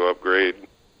full audio upgrade.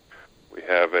 We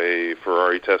have a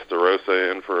Ferrari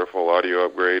Testarossa in for a full audio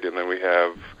upgrade, and then we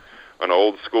have an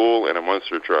old school and a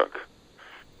monster truck.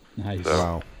 Nice. So,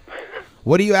 wow.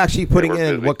 What are you actually putting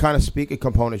in? Busy. What kind of speaker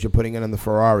components you're putting in the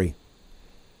Ferrari?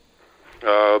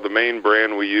 The main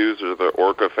brand we use are the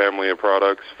Orca family of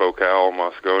products: Focal,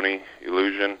 Mosconi,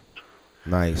 Illusion.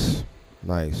 Nice.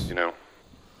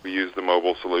 We use the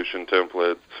mobile solution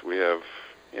templates. We have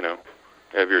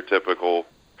your typical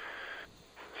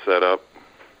setup.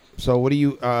 So what do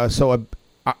you?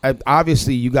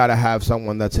 Obviously you got to have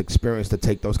someone that's experienced to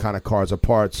take those kind of cars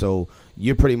apart. So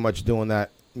you're pretty much doing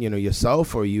that,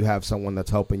 yourself, or you have someone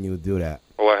that's helping you do that?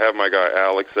 Well, I have my guy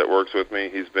Alex that works with me.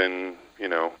 He's been,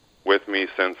 with me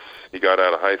since he got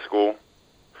out of high school.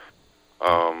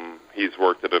 He's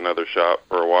worked at another shop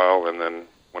for a while, and then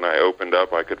when I opened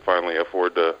up, I could finally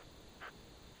afford to,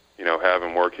 have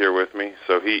him work here with me.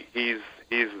 So he's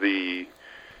the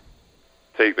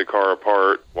take the car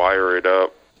apart, wire it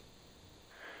up,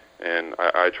 and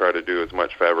I try to do as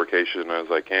much fabrication as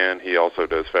I can. He also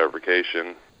does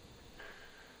fabrication,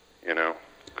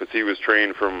 because he was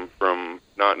trained from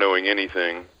not knowing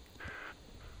anything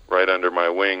right under my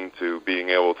wing to being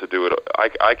able to do it.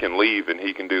 I can leave, and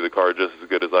he can do the car just as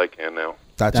good as I can now.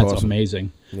 That's awesome.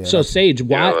 Amazing. Yeah. So, Sage,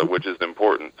 why? Which is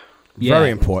important. Yeah,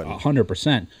 very important.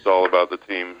 100%. It's all about the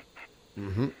team.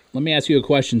 Mm-hmm. Let me ask you a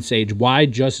question, Sage. Why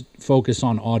just focus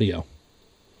on audio?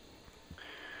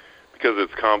 Because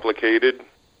it's complicated.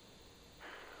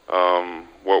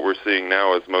 What we're seeing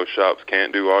now is most shops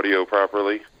can't do audio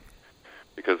properly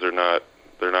because they're not.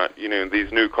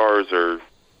 These new cars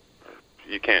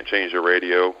you can't change the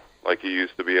radio like you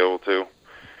used to be able to.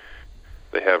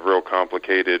 They have real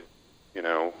complicated,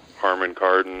 Harman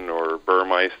Kardon or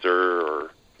Burmeister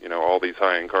or, all these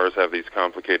high-end cars have these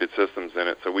complicated systems in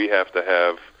it. So we have to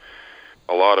have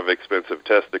a lot of expensive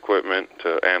test equipment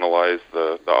to analyze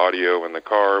the audio in the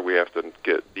car. We have to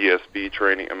get DSP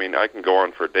training. I mean, I can go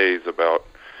on for days about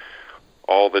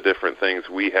all the different things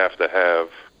we have to have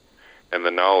and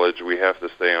the knowledge we have to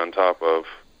stay on top of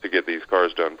to get these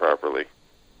cars done properly.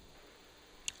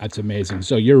 That's amazing.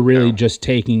 So you're really just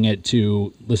taking it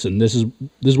to, listen, this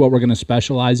is what we're going to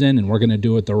specialize in, and we're going to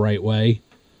do it the right way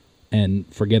and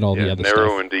forget all the other stuff.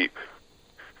 Narrow and deep.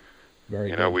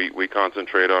 Very good. We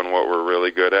concentrate on what we're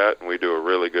really good at, and we do a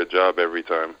really good job every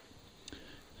time.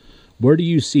 Where do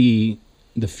you see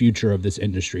the future of this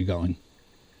industry going?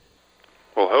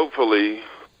 Well, hopefully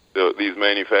these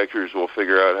manufacturers will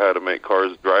figure out how to make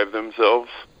cars drive themselves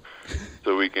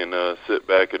so we can sit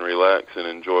back and relax and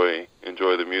enjoy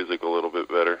the music a little bit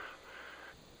better.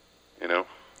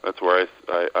 That's where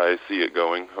I see it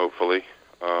going, hopefully.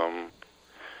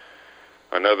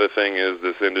 Another thing is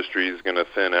this industry is going to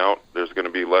thin out. There's going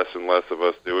to be less and less of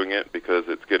us doing it because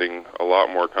it's getting a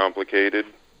lot more complicated,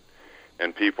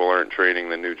 and people aren't training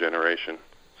the new generation.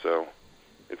 So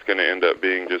it's going to end up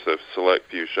being just a select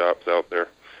few shops out there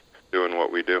doing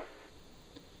what we do.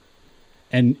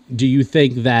 And do you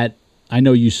think that, I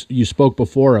know you spoke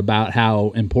before about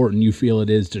how important you feel it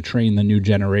is to train the new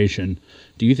generation.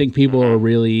 Do you think people are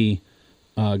really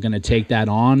going to take that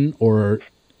on, or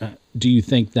do you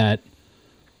think that,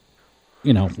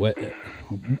 how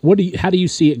do you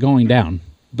see it going down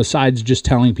besides just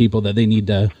telling people that they need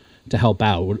to help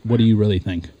out? What do you really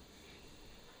think?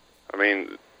 I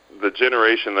mean, the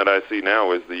generation that I see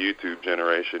now is the YouTube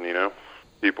generation,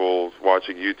 people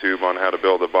watching YouTube on how to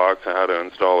build a box and how to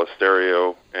install a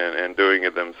stereo and doing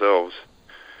it themselves.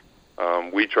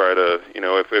 We try to,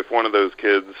 if one of those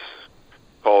kids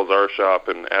calls our shop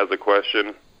and has a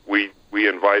question, we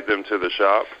invite them to the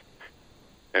shop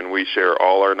and we share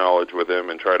all our knowledge with them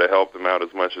and try to help them out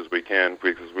as much as we can,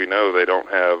 because we know they don't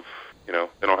have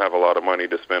a lot of money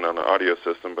to spend on an audio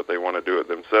system, but they want to do it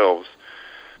themselves.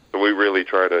 So we really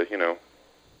try to,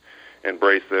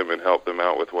 embrace them and help them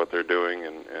out with what they're doing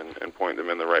and point them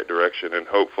in the right direction. And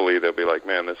hopefully they'll be like,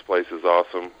 man, this place is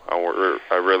awesome.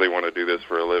 I really want to do this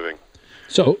for a living.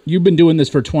 So you've been doing this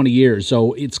for 20 years.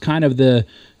 So it's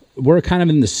we're kind of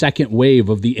in the second wave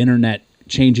of the internet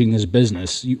changing this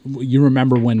business. You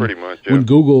remember when Pretty much, yeah. when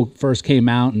Google first came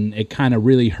out, and it kind of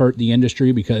really hurt the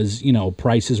industry because,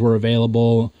 prices were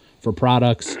available for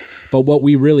products. But what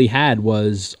we really had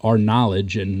was our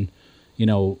knowledge and,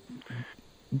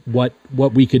 what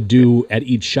we could do at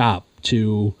each shop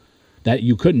that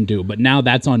you couldn't do. But now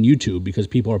that's on YouTube because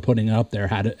people are putting it up there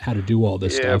how to do all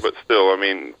this stuff. Yeah, but still,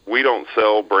 we don't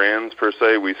sell brands per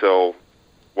se. We sell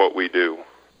what we do.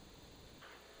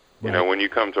 Right. When you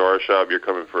come to our shop, you're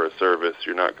coming for a service.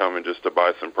 You're not coming just to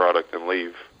buy some product and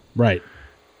leave. Right.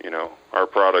 Our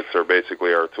products are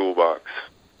basically our toolbox.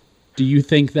 Do you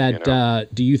think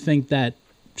that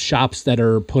shops that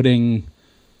are putting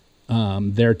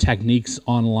their techniques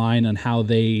online on how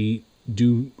they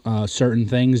do certain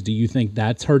things, do you think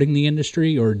that's hurting the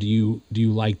industry, or do you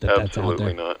like that that's out there?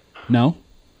 Absolutely not. No?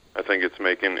 I think it's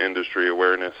making industry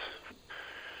awareness.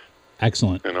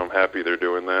 Excellent. And I'm happy they're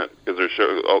doing that, because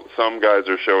some guys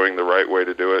are showing the right way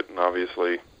to do it, and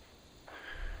obviously,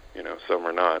 some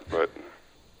are not. But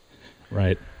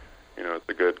right. It's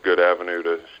a good avenue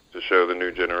to show the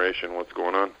new generation what's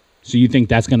going on. So you think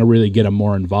that's going to really get them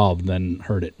more involved than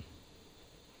hurt it?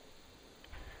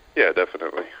 Yeah,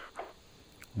 definitely.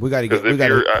 We got to get.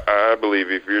 I believe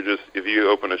if you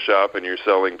open a shop and you're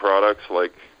selling products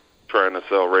like trying to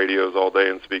sell radios all day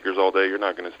and speakers all day, you're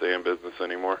not going to stay in business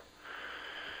anymore.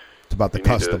 It's about the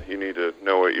custom. You need to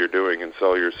know what you're doing and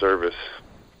sell your service.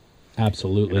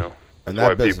 Absolutely. That's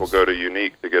why people go to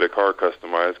Unique to get a car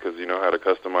customized, because you know how to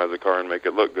customize a car and make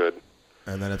it look good.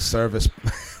 And then it's service,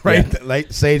 right? Yeah.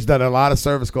 Like Sage done a lot of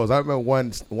service calls. I remember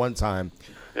one time.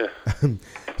 Yeah.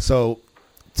 So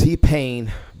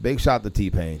T-Pain, big shout to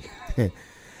T-Pain.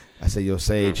 I said, yo,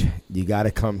 Sage, you got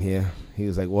to come here. He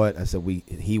was like, what? I said,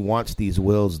 he wants these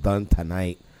wheels done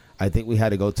tonight. I think we had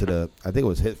to go to I think it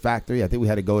was Hit Factory. I think we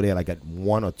had to go there like at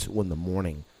 1 or 2 in the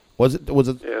morning. Was it?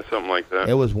 Yeah, something like that.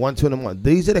 It was 1, 2 in the morning.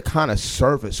 These are the kind of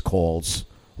service calls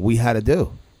we had to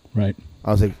do. Right.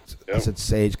 I was like, I said,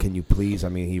 Sage, can you please?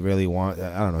 He really I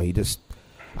don't know. He just,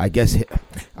 I guess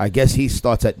he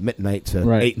starts at midnight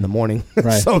to 8 in the morning.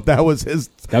 Right. So that was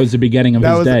the beginning of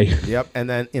his day. Yep. And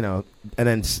then, and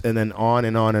then on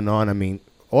and on and on.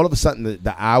 All of a sudden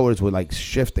the hours were like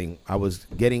shifting. I was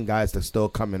getting guys to still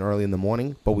come in early in the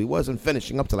morning, but we wasn't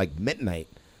finishing up to like midnight.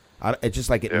 It's just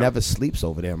like it never sleeps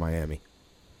over there in Miami.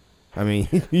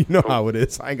 You know how it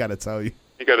is. I ain't got to tell you.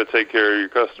 You got to take care of your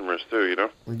customers too,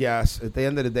 Yes. At the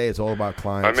end of the day, it's all about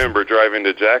clients. I remember driving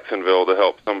to Jacksonville to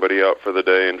help somebody out for the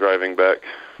day and driving back.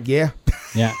 Yeah.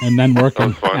 Yeah, and then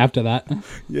working after that.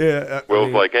 Yeah.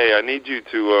 Will's like, hey, I need you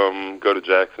to go to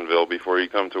Jacksonville before you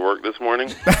come to work this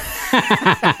morning.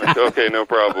 Like, okay, no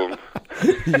problem.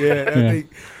 Yeah.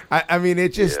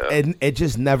 It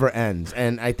just never ends.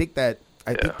 And I think that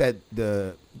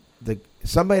the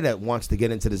somebody that wants to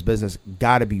get into this business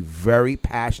got to be very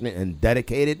passionate and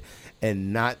dedicated,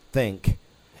 and not think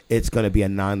it's going to be a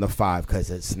 9 to 5, because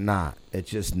it's not.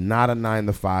 It's just not a 9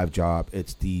 to 5 job.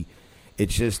 It's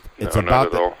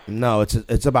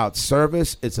about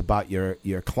service. It's about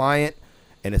your client,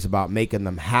 and it's about making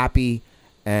them happy,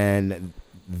 and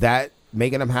that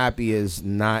making them happy is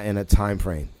not in a time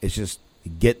frame. It's just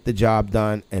get the job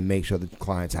done and make sure the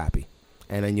client's happy,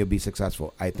 and then you'll be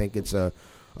successful. I think it's a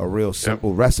real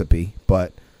simple recipe,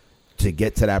 but to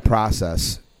get to that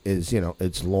process is,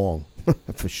 it's long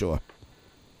for sure.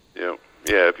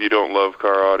 Yeah, if you don't love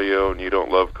car audio and you don't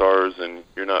love cars and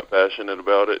you're not passionate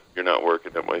about it, you're not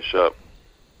working at my shop.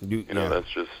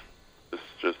 That's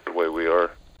just the way we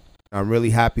are. I'm really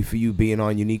happy for you being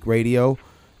on Unique Radio. It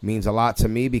means a lot to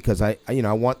me, because I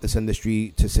want this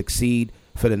industry to succeed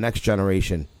for the next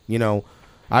generation.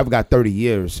 I've got 30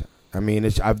 years.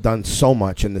 I've done so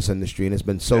much in this industry, and it's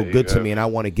been so good to me, and I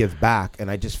want to give back. And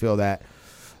I just feel that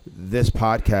this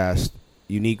podcast,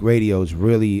 Unique Radio, is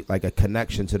really like a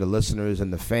connection to the listeners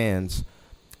and the fans,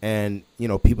 and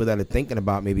people that are thinking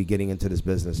about maybe getting into this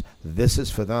business. This is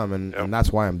for them, and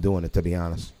that's why I'm doing it, to be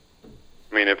honest.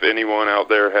 I mean, if anyone out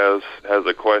there has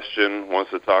a question,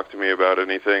 wants to talk to me about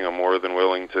anything, I'm more than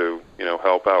willing to,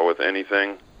 help out with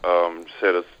anything. Just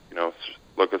hit us,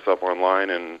 look us up online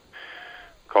and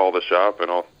call the shop,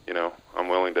 and I'm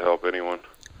willing to help anyone.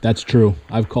 That's true.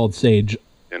 I've called Sage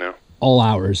all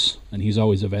hours, and he's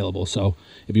always available. So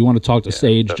if you want to talk to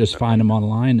Sage, definitely. Just find him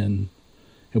online, and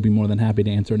he'll be more than happy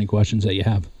to answer any questions that you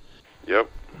have. Yep.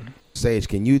 Sage,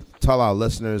 can you tell our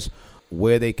listeners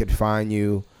where they could find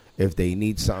you if they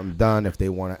need something done, if they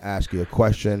want to ask you a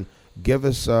question? Give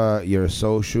us your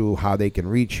social, how they can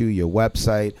reach you, your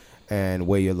website, and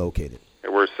where you're located.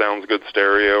 We're Sounds Good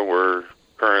Stereo. We're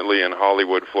currently in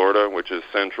Hollywood, Florida, which is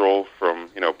central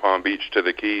from Palm Beach to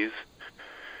the Keys.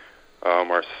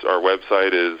 Our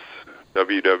website is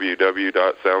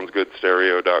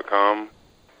www.soundsgoodstereo.com.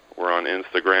 We're on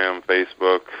Instagram,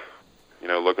 Facebook.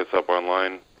 Look us up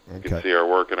online. You can see our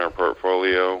work and our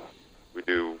portfolio. We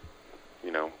do,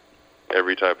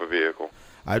 every type of vehicle.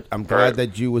 I'm glad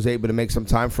that you was able to make some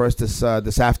time for us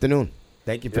this afternoon.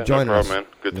 Thank you for joining us. No problem, man.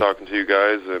 Good talking to you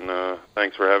guys, and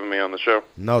thanks for having me on the show.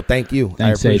 No, thank you.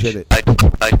 Thanks, I appreciate Sage.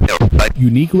 it.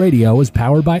 Unique Radio is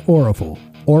powered by Orifel.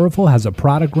 Orifel has a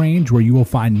product range where you will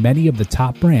find many of the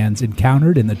top brands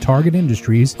encountered in the target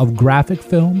industries of graphic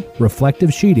film, reflective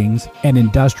sheetings, and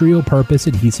industrial purpose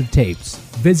adhesive tapes.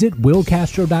 Visit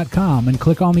willcastro.com and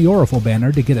click on the Orifel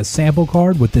banner to get a sample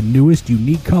card with the newest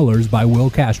unique colors by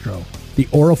Will Castro. The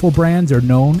Orifel brands are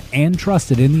known and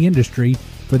trusted in the industry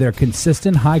for their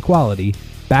consistent high quality,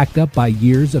 backed up by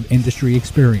years of industry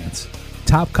experience,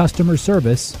 top customer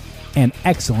service, and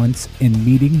excellence in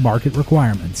meeting market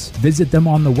requirements. Visit them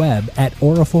on the web at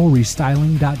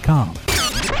orifelrestyling.com.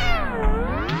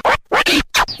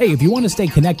 Hey, if you want to stay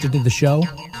connected to the show,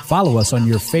 follow us on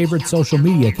your favorite social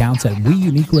media accounts at We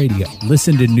Unique Radio.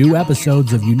 Listen to new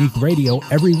episodes of Unique Radio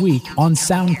every week on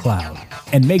SoundCloud.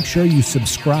 And make sure you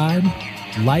subscribe,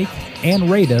 like, and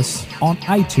rate us on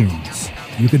iTunes.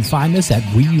 You can find us at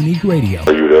We Unique Radio.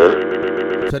 Are you there?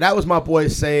 So that was my boy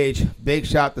Sage. Big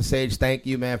shout to Sage. Thank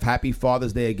you, man. Happy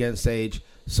Father's Day again, Sage.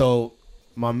 So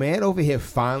my man over here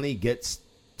finally gets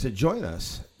to join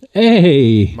us.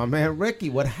 Hey. My man Ricky,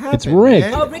 what happened? It's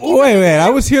Rick. Man? Oh, wait. I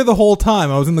was here the whole time.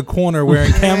 I was in the corner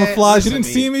wearing camouflage. You didn't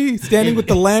see me standing with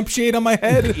the lampshade on my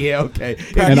head? Yeah, okay.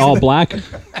 And all black?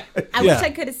 I wish I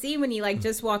could have seen when he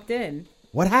just walked in.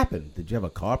 What happened? Did you have a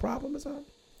car problem or something?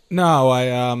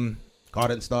 No, Car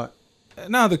didn't start?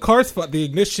 No, the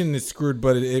ignition is screwed,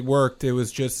 but it worked. It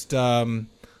was just I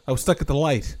was stuck at the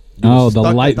light. Oh, the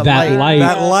light. That light.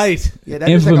 That light. Yeah, that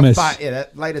Infamous. Is like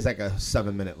that light is like a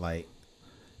 7-minute light.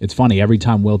 It's funny. Every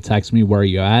time Will texts me, where are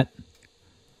you at?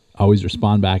 I always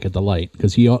respond back at the light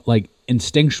because he,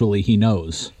 instinctually, he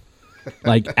knows.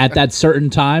 At that certain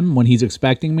time when he's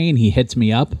expecting me and he hits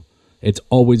me up, it's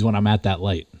always when I'm at that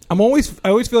light. I always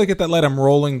feel like at that light I'm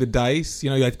rolling the dice.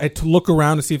 I look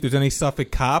around to see if there's any Suffolk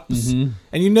cops, and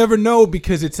you never know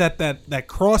because it's at that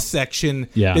cross section.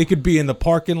 Yeah. They could be in the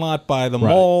parking lot by the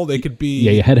mall. They could be.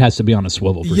 Yeah, your head has to be on a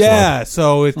swivel. For yeah,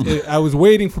 sure. so I was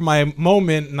waiting for my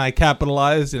moment, and I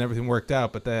capitalized, and everything worked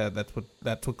out. But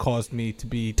that's what caused me to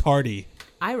be tardy.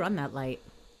 I run that light.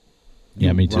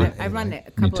 Yeah, me too. I run it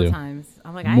a couple of times.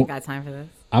 I'm like, I ain't got time for this.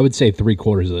 I would say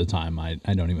 3/4 of the time I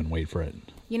don't even wait for it.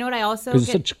 You know what I also because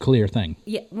it's such a clear thing.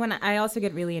 Yeah, when I also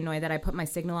get really annoyed that I put my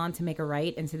signal on to make a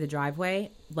right into the driveway,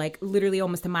 literally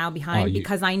almost a mile behind,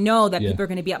 because I know that people are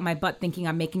going to be up my butt thinking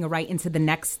I'm making a right into the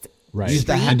next into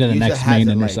the next main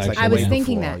intersection. I was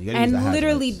thinking that, and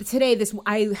literally today, this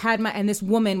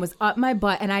woman was up my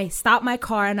butt, and I stopped my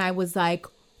car, and I was like,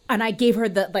 and I gave her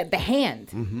the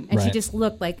hand, and she just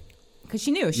looked like. Because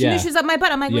she knew. She knew she was up my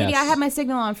butt. I'm like, lady, I have my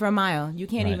signal on for a mile. You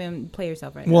can't even play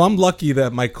yourself right now. Well, I'm lucky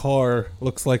that my car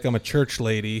looks like I'm a church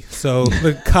lady. So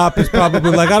the cop is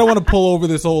probably like, I don't want to pull over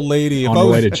this old lady. On the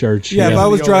way to church. Yeah, if I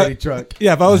was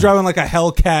driving like a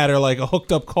Hellcat or like a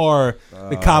hooked up car,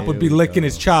 the cop would be licking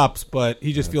his chops, but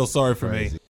he just feels sorry for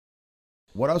me.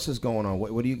 What else is going on?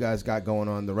 What do you guys got going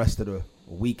on the rest of the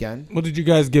weekend? Well, did you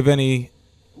guys give any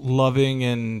loving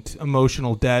and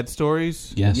emotional dad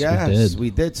stories? Yes, we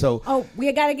did. So,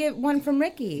 we got to get one from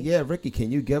Ricky. Yeah, Ricky,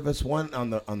 can you give us one on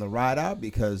the ride out?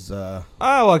 Because I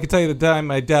can tell you the time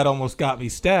my dad almost got me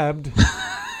stabbed.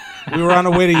 We were on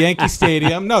our way to Yankee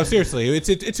Stadium. No, seriously, it's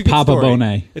a good Papa story.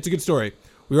 Bonet. It's a good story.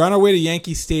 We were on our way to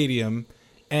Yankee Stadium,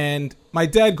 and my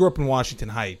dad grew up in Washington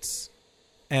Heights.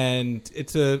 And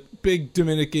it's a big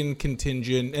Dominican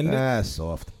contingent. And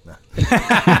soft.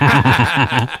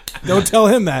 Don't tell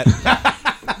him that.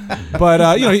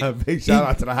 But big shout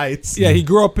out to the Heights. Yeah, he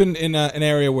grew up in an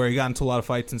area where he got into a lot of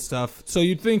fights and stuff. So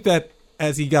you'd think that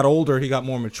as he got older, he got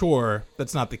more mature.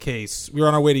 That's not the case. We were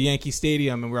on our way to Yankee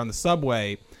Stadium, and we were on the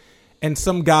subway, and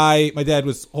some guy, my dad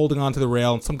was holding onto the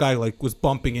rail, and some guy like was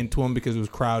bumping into him because it was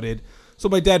crowded. So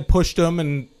my dad pushed him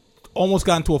and almost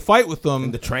got into a fight with them.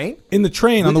 In the train? In the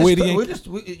train on the way to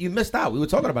Yankee. You missed out. We were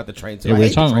talking about the train. Yeah, we were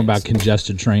talking about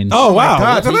congested trains. Oh, wow.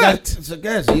 God,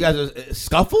 so you guys are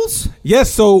scuffles?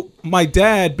 Yes, so my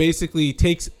dad basically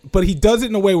takes, but he does it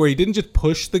in a way where he didn't just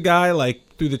push the guy like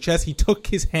through the chest. He took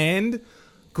his hand,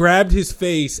 grabbed his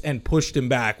face, and pushed him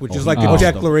back, which is like a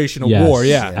declaration of war.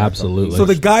 Yeah, absolutely. So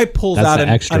the guy pulls out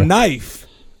a knife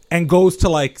and goes to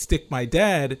like stick my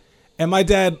dad, and my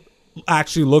dad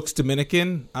actually looks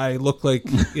Dominican. I look like,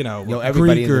 Greek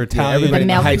or Italian. Everybody in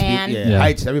the milkman.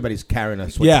 Heights, everybody's carrying a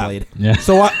switchblade. Yeah.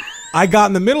 So I got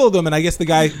in the middle of them, and I guess the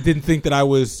guy didn't think that I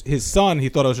was his son. He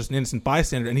thought I was just an innocent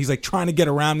bystander, and he's like trying to get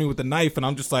around me with the knife, and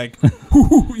I'm just like,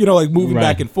 like moving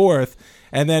back and forth.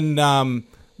 And then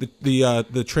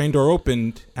the train door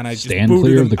opened, and I just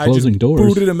booted him. Of the closing doors.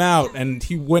 Booted him out, and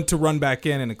he went to run back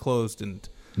in, and it closed. And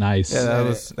nice. Yeah, that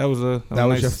was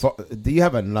nice. Do you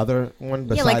have another one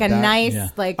besides like a that? nice,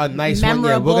 a nice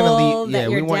memorable one. Yeah, we're gonna leave. that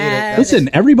we your want dad. you to Listen,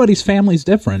 everybody's family's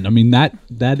different. I mean, that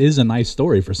is a nice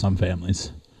story for some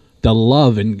families. The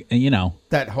love and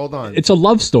that. Hold on, it's a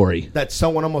love story. That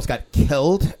someone almost got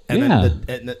killed, and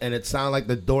and it sounded like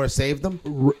the door saved them.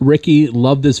 Ricky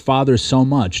loved his father so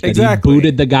much that he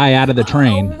booted the guy out of the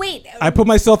train. Oh, wait. I put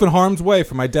myself in harm's way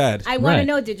for my dad. I want to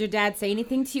know, did your dad say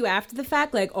anything to you after the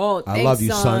fact? Like, oh, thanks, I love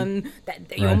you, son.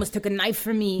 That you almost took a knife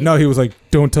from me. No, he was like,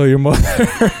 don't tell your mother.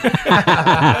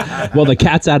 Well, the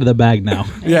cat's out of the bag now.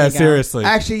 Yeah, seriously.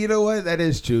 Actually, you know what? That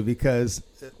is true because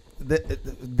the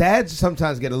dads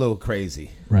sometimes get a little crazy.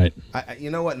 Right.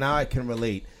 You know what? Now I can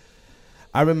relate.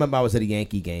 I remember I was at a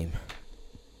Yankee game.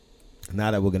 Now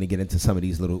that we're going to get into some of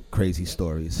these little crazy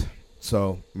stories.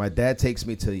 So my dad takes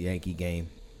me to the Yankee game.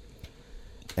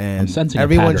 And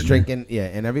everyone's drinking. Yeah,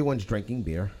 and everyone's drinking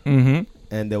beer. Mm-hmm.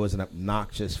 And there was an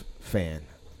obnoxious fan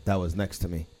that was next to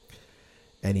me.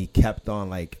 And he kept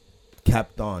on.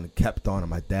 And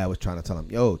my dad was trying to tell him,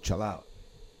 yo, chill out.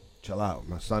 Chill out.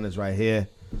 My son is right here.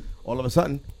 All of a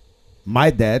sudden,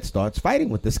 my dad starts fighting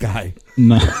with this guy.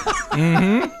 No.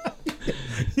 Mm-hmm.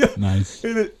 Nice.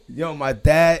 My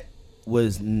dad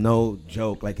was no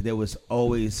joke. Like there was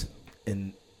always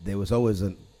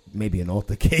maybe an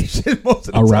altercation most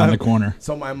of the around time. The corner.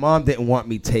 So my mom didn't want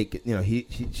me take it.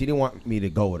 She didn't want me to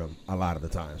go with him a lot of the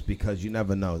times because you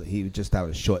never know that he would just have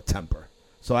a short temper.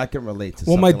 So I can relate to.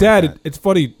 Well, my dad. Like it's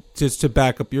funny just to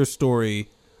back up your story.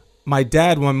 My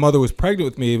dad, when my mother was pregnant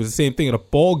with me, it was the same thing at a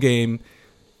ball game.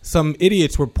 Some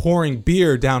idiots were pouring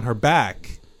beer down her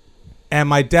back. And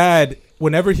my dad,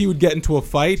 whenever he would get into a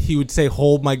fight, he would say,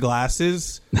 hold my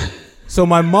glasses. So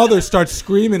my mother starts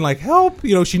screaming like, help.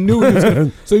 She knew he was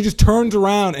gonna, so he just turns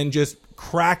around and just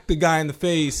cracked the guy in the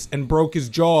face and broke his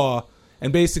jaw.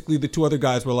 And basically the two other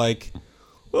guys were like,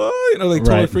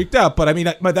 totally freaked out. But I mean,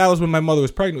 that was when my mother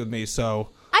was pregnant with me. So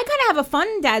I kind of have a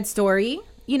fun dad story.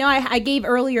 I gave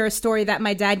earlier a story that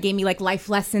my dad gave me, like life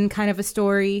lesson kind of a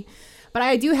story. But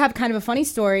I do have kind of a funny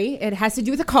story. It has to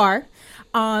do with a car.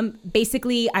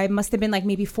 Basically, I must have been like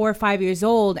maybe 4 or 5 years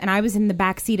old, and I was in the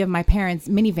back seat of my parents'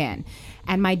 minivan.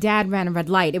 And my dad ran a red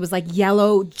light. It was like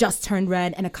yellow, just turned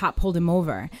red, and a cop pulled him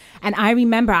over. And I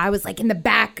remember I was like in the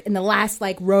back, in the last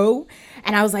like row,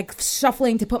 and I was like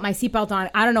shuffling to put my seatbelt on.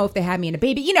 I don't know if they had me in a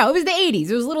baby. It was the 80s.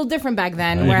 It was a little different back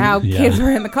then, where how kids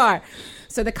were in the car.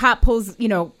 So the cop pulls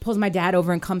my dad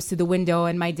over and comes to the window,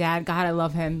 and my dad, God, I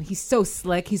love him. He's so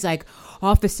slick. He's like,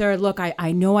 officer, look,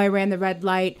 I know I ran the red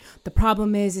light. The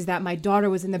problem is that my daughter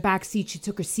was in the back seat. She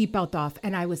took her seatbelt off,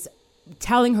 and I was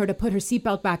telling her to put her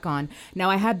seatbelt back on. Now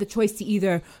I had the choice to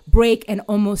either brake and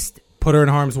almost put her in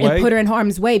harm's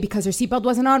way because her seatbelt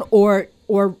wasn't on, or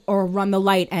run the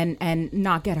light and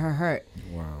not get her hurt.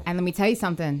 Wow. And let me tell you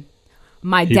something.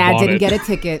 My dad didn't get a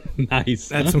ticket. Nice.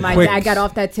 That's my dad got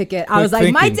off that ticket. I was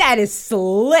like, my dad is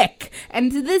slick.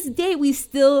 And to this day, we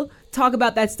still talk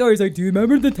about that story. He's like, do you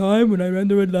remember the time when I ran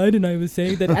the red light and I was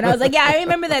saying that? And I was like, yeah, I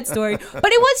remember that story.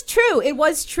 But it was true. It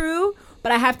was true.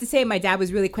 But I have to say, my dad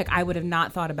was really quick. I would have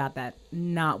not thought about that.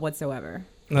 Not whatsoever.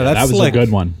 No, that was a good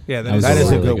one. Yeah, that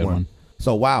is a really good one.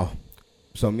 So, wow.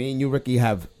 So me and you, Ricky,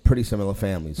 have pretty similar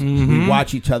families. Mm-hmm. We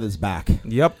watch each other's back.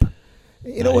 Yep.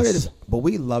 You know what it is? But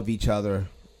we love each other,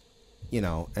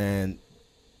 and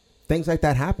things like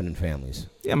that happen in families.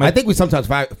 Yeah, I think we sometimes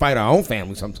fight our own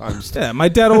family sometimes. Yeah, my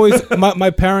dad always, my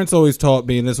parents always taught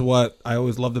me, and this is what I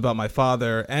always loved about my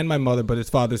father and my mother, but it's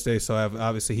Father's Day, so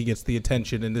obviously he gets the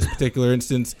attention in this particular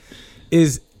instance,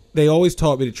 is they always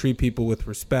taught me to treat people with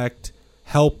respect,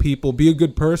 help people, be a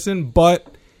good person, but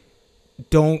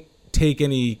don't take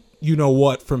any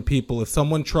you-know-what from people. If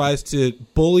someone tries to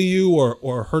bully you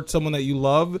or hurt someone that you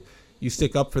love, you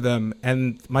stick up for them.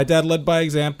 And my dad led by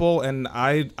example, and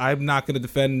I'm not going to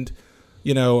defend,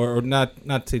 or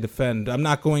not say defend. I'm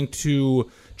not going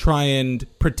to try and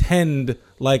pretend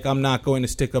like I'm not going to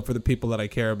stick up for the people that I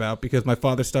care about, because my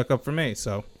father stuck up for me.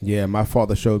 So yeah, my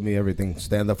father showed me everything.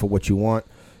 Stand up for what you want,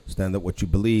 stand up what you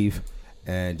believe,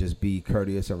 and just be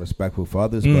courteous and respectful for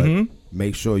others. But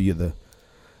make sure you're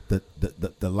the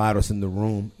loudest in the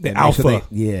room. The alpha.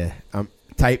 I'm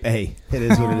type A. It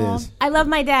is what it is. I love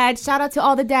my dad. Shout out to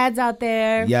all the dads out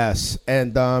there. Yes.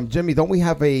 And Jimmy, don't we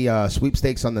have a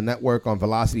sweepstakes on the network on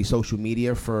Velocity social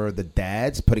media for the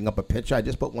dads, putting up a picture? I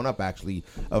just put one up, actually,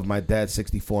 of my dad's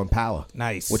 64 Impala.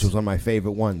 Nice. Which was one of my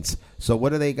favorite ones. So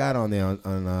what do they got on there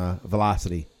on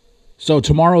Velocity? So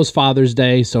tomorrow's Father's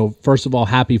Day. So first of all,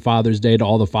 happy Father's Day to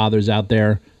all the fathers out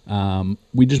there.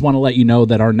 We just want to let you know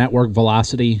that our network,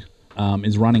 Velocity,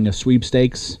 is running a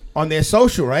sweepstakes. On their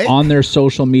social, right? On their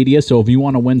social media. So if you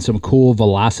want to win some cool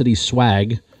Velocity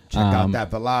swag, check out that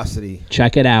Velocity.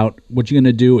 Check it out. What you're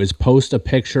going to do is post a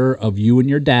picture of you and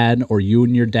your dad or you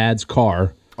and your dad's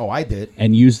car. Oh, I did.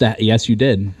 And use that. Yes, you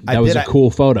did. That was a cool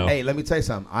photo. Hey, let me tell you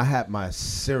something. I had my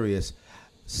serious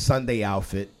Sunday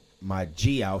outfit, my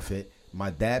G outfit.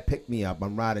 My dad picked me up.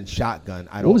 I'm riding shotgun.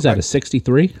 What was that, a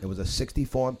 63? It was a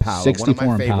 64 Impala. One of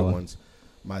my favorite ones.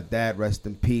 My dad, rest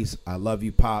in peace. I love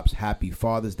you, Pops. Happy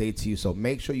Father's Day to you. So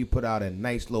make sure you put out a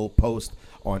nice little post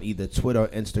on either Twitter or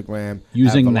Instagram.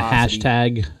 Using the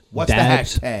hashtag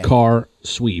Dad's Car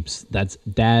Sweeps. That's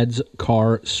Dad's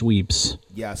Car Sweeps.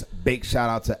 Yes. Big shout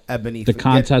out to Ebony. The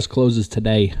contest closes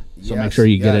today. So make sure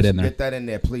you get it in there. Get that in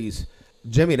there, please.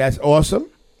 Jimmy, that's awesome.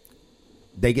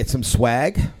 They get some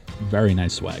swag. Very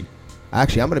nice swag.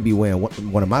 Actually, I'm going to be wearing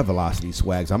one of my Velocity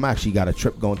swags. I'm actually got a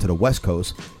trip going to the West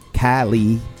Coast.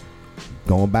 Cali,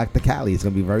 going back to Cali. It's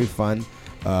going to be very fun.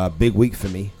 Big week for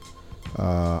me.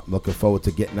 Looking forward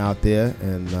to getting out there,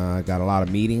 and got a lot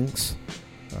of meetings.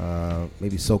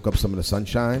 Maybe soak up some of the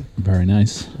sunshine. Very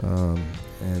nice.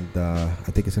 And I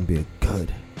think it's going to be a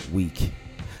good week.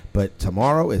 But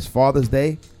tomorrow is Father's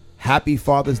Day. Happy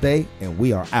Father's Day, and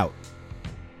we are out.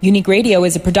 Unique Radio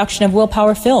is a production of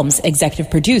Willpower Films,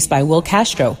 executive produced by Will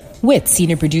Castro, with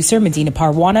senior producer Madena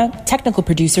Parwana, technical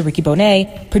producer Ricky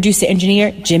Bonet, producer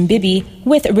engineer Jim Bibby,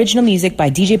 with original music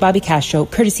by DJ Bobby Castro,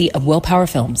 courtesy of Willpower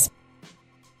Films.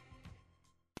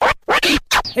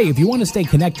 Hey, if you want to stay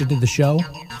connected to the show,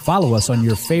 follow us on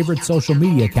your favorite social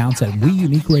media accounts at We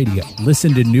Unique Radio.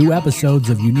 Listen to new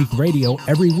episodes of Unique Radio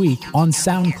every week on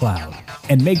SoundCloud.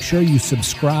 And make sure you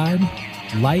subscribe,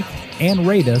 like, and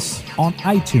rate us on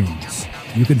iTunes.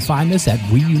 You can find us at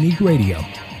We Unique Radio.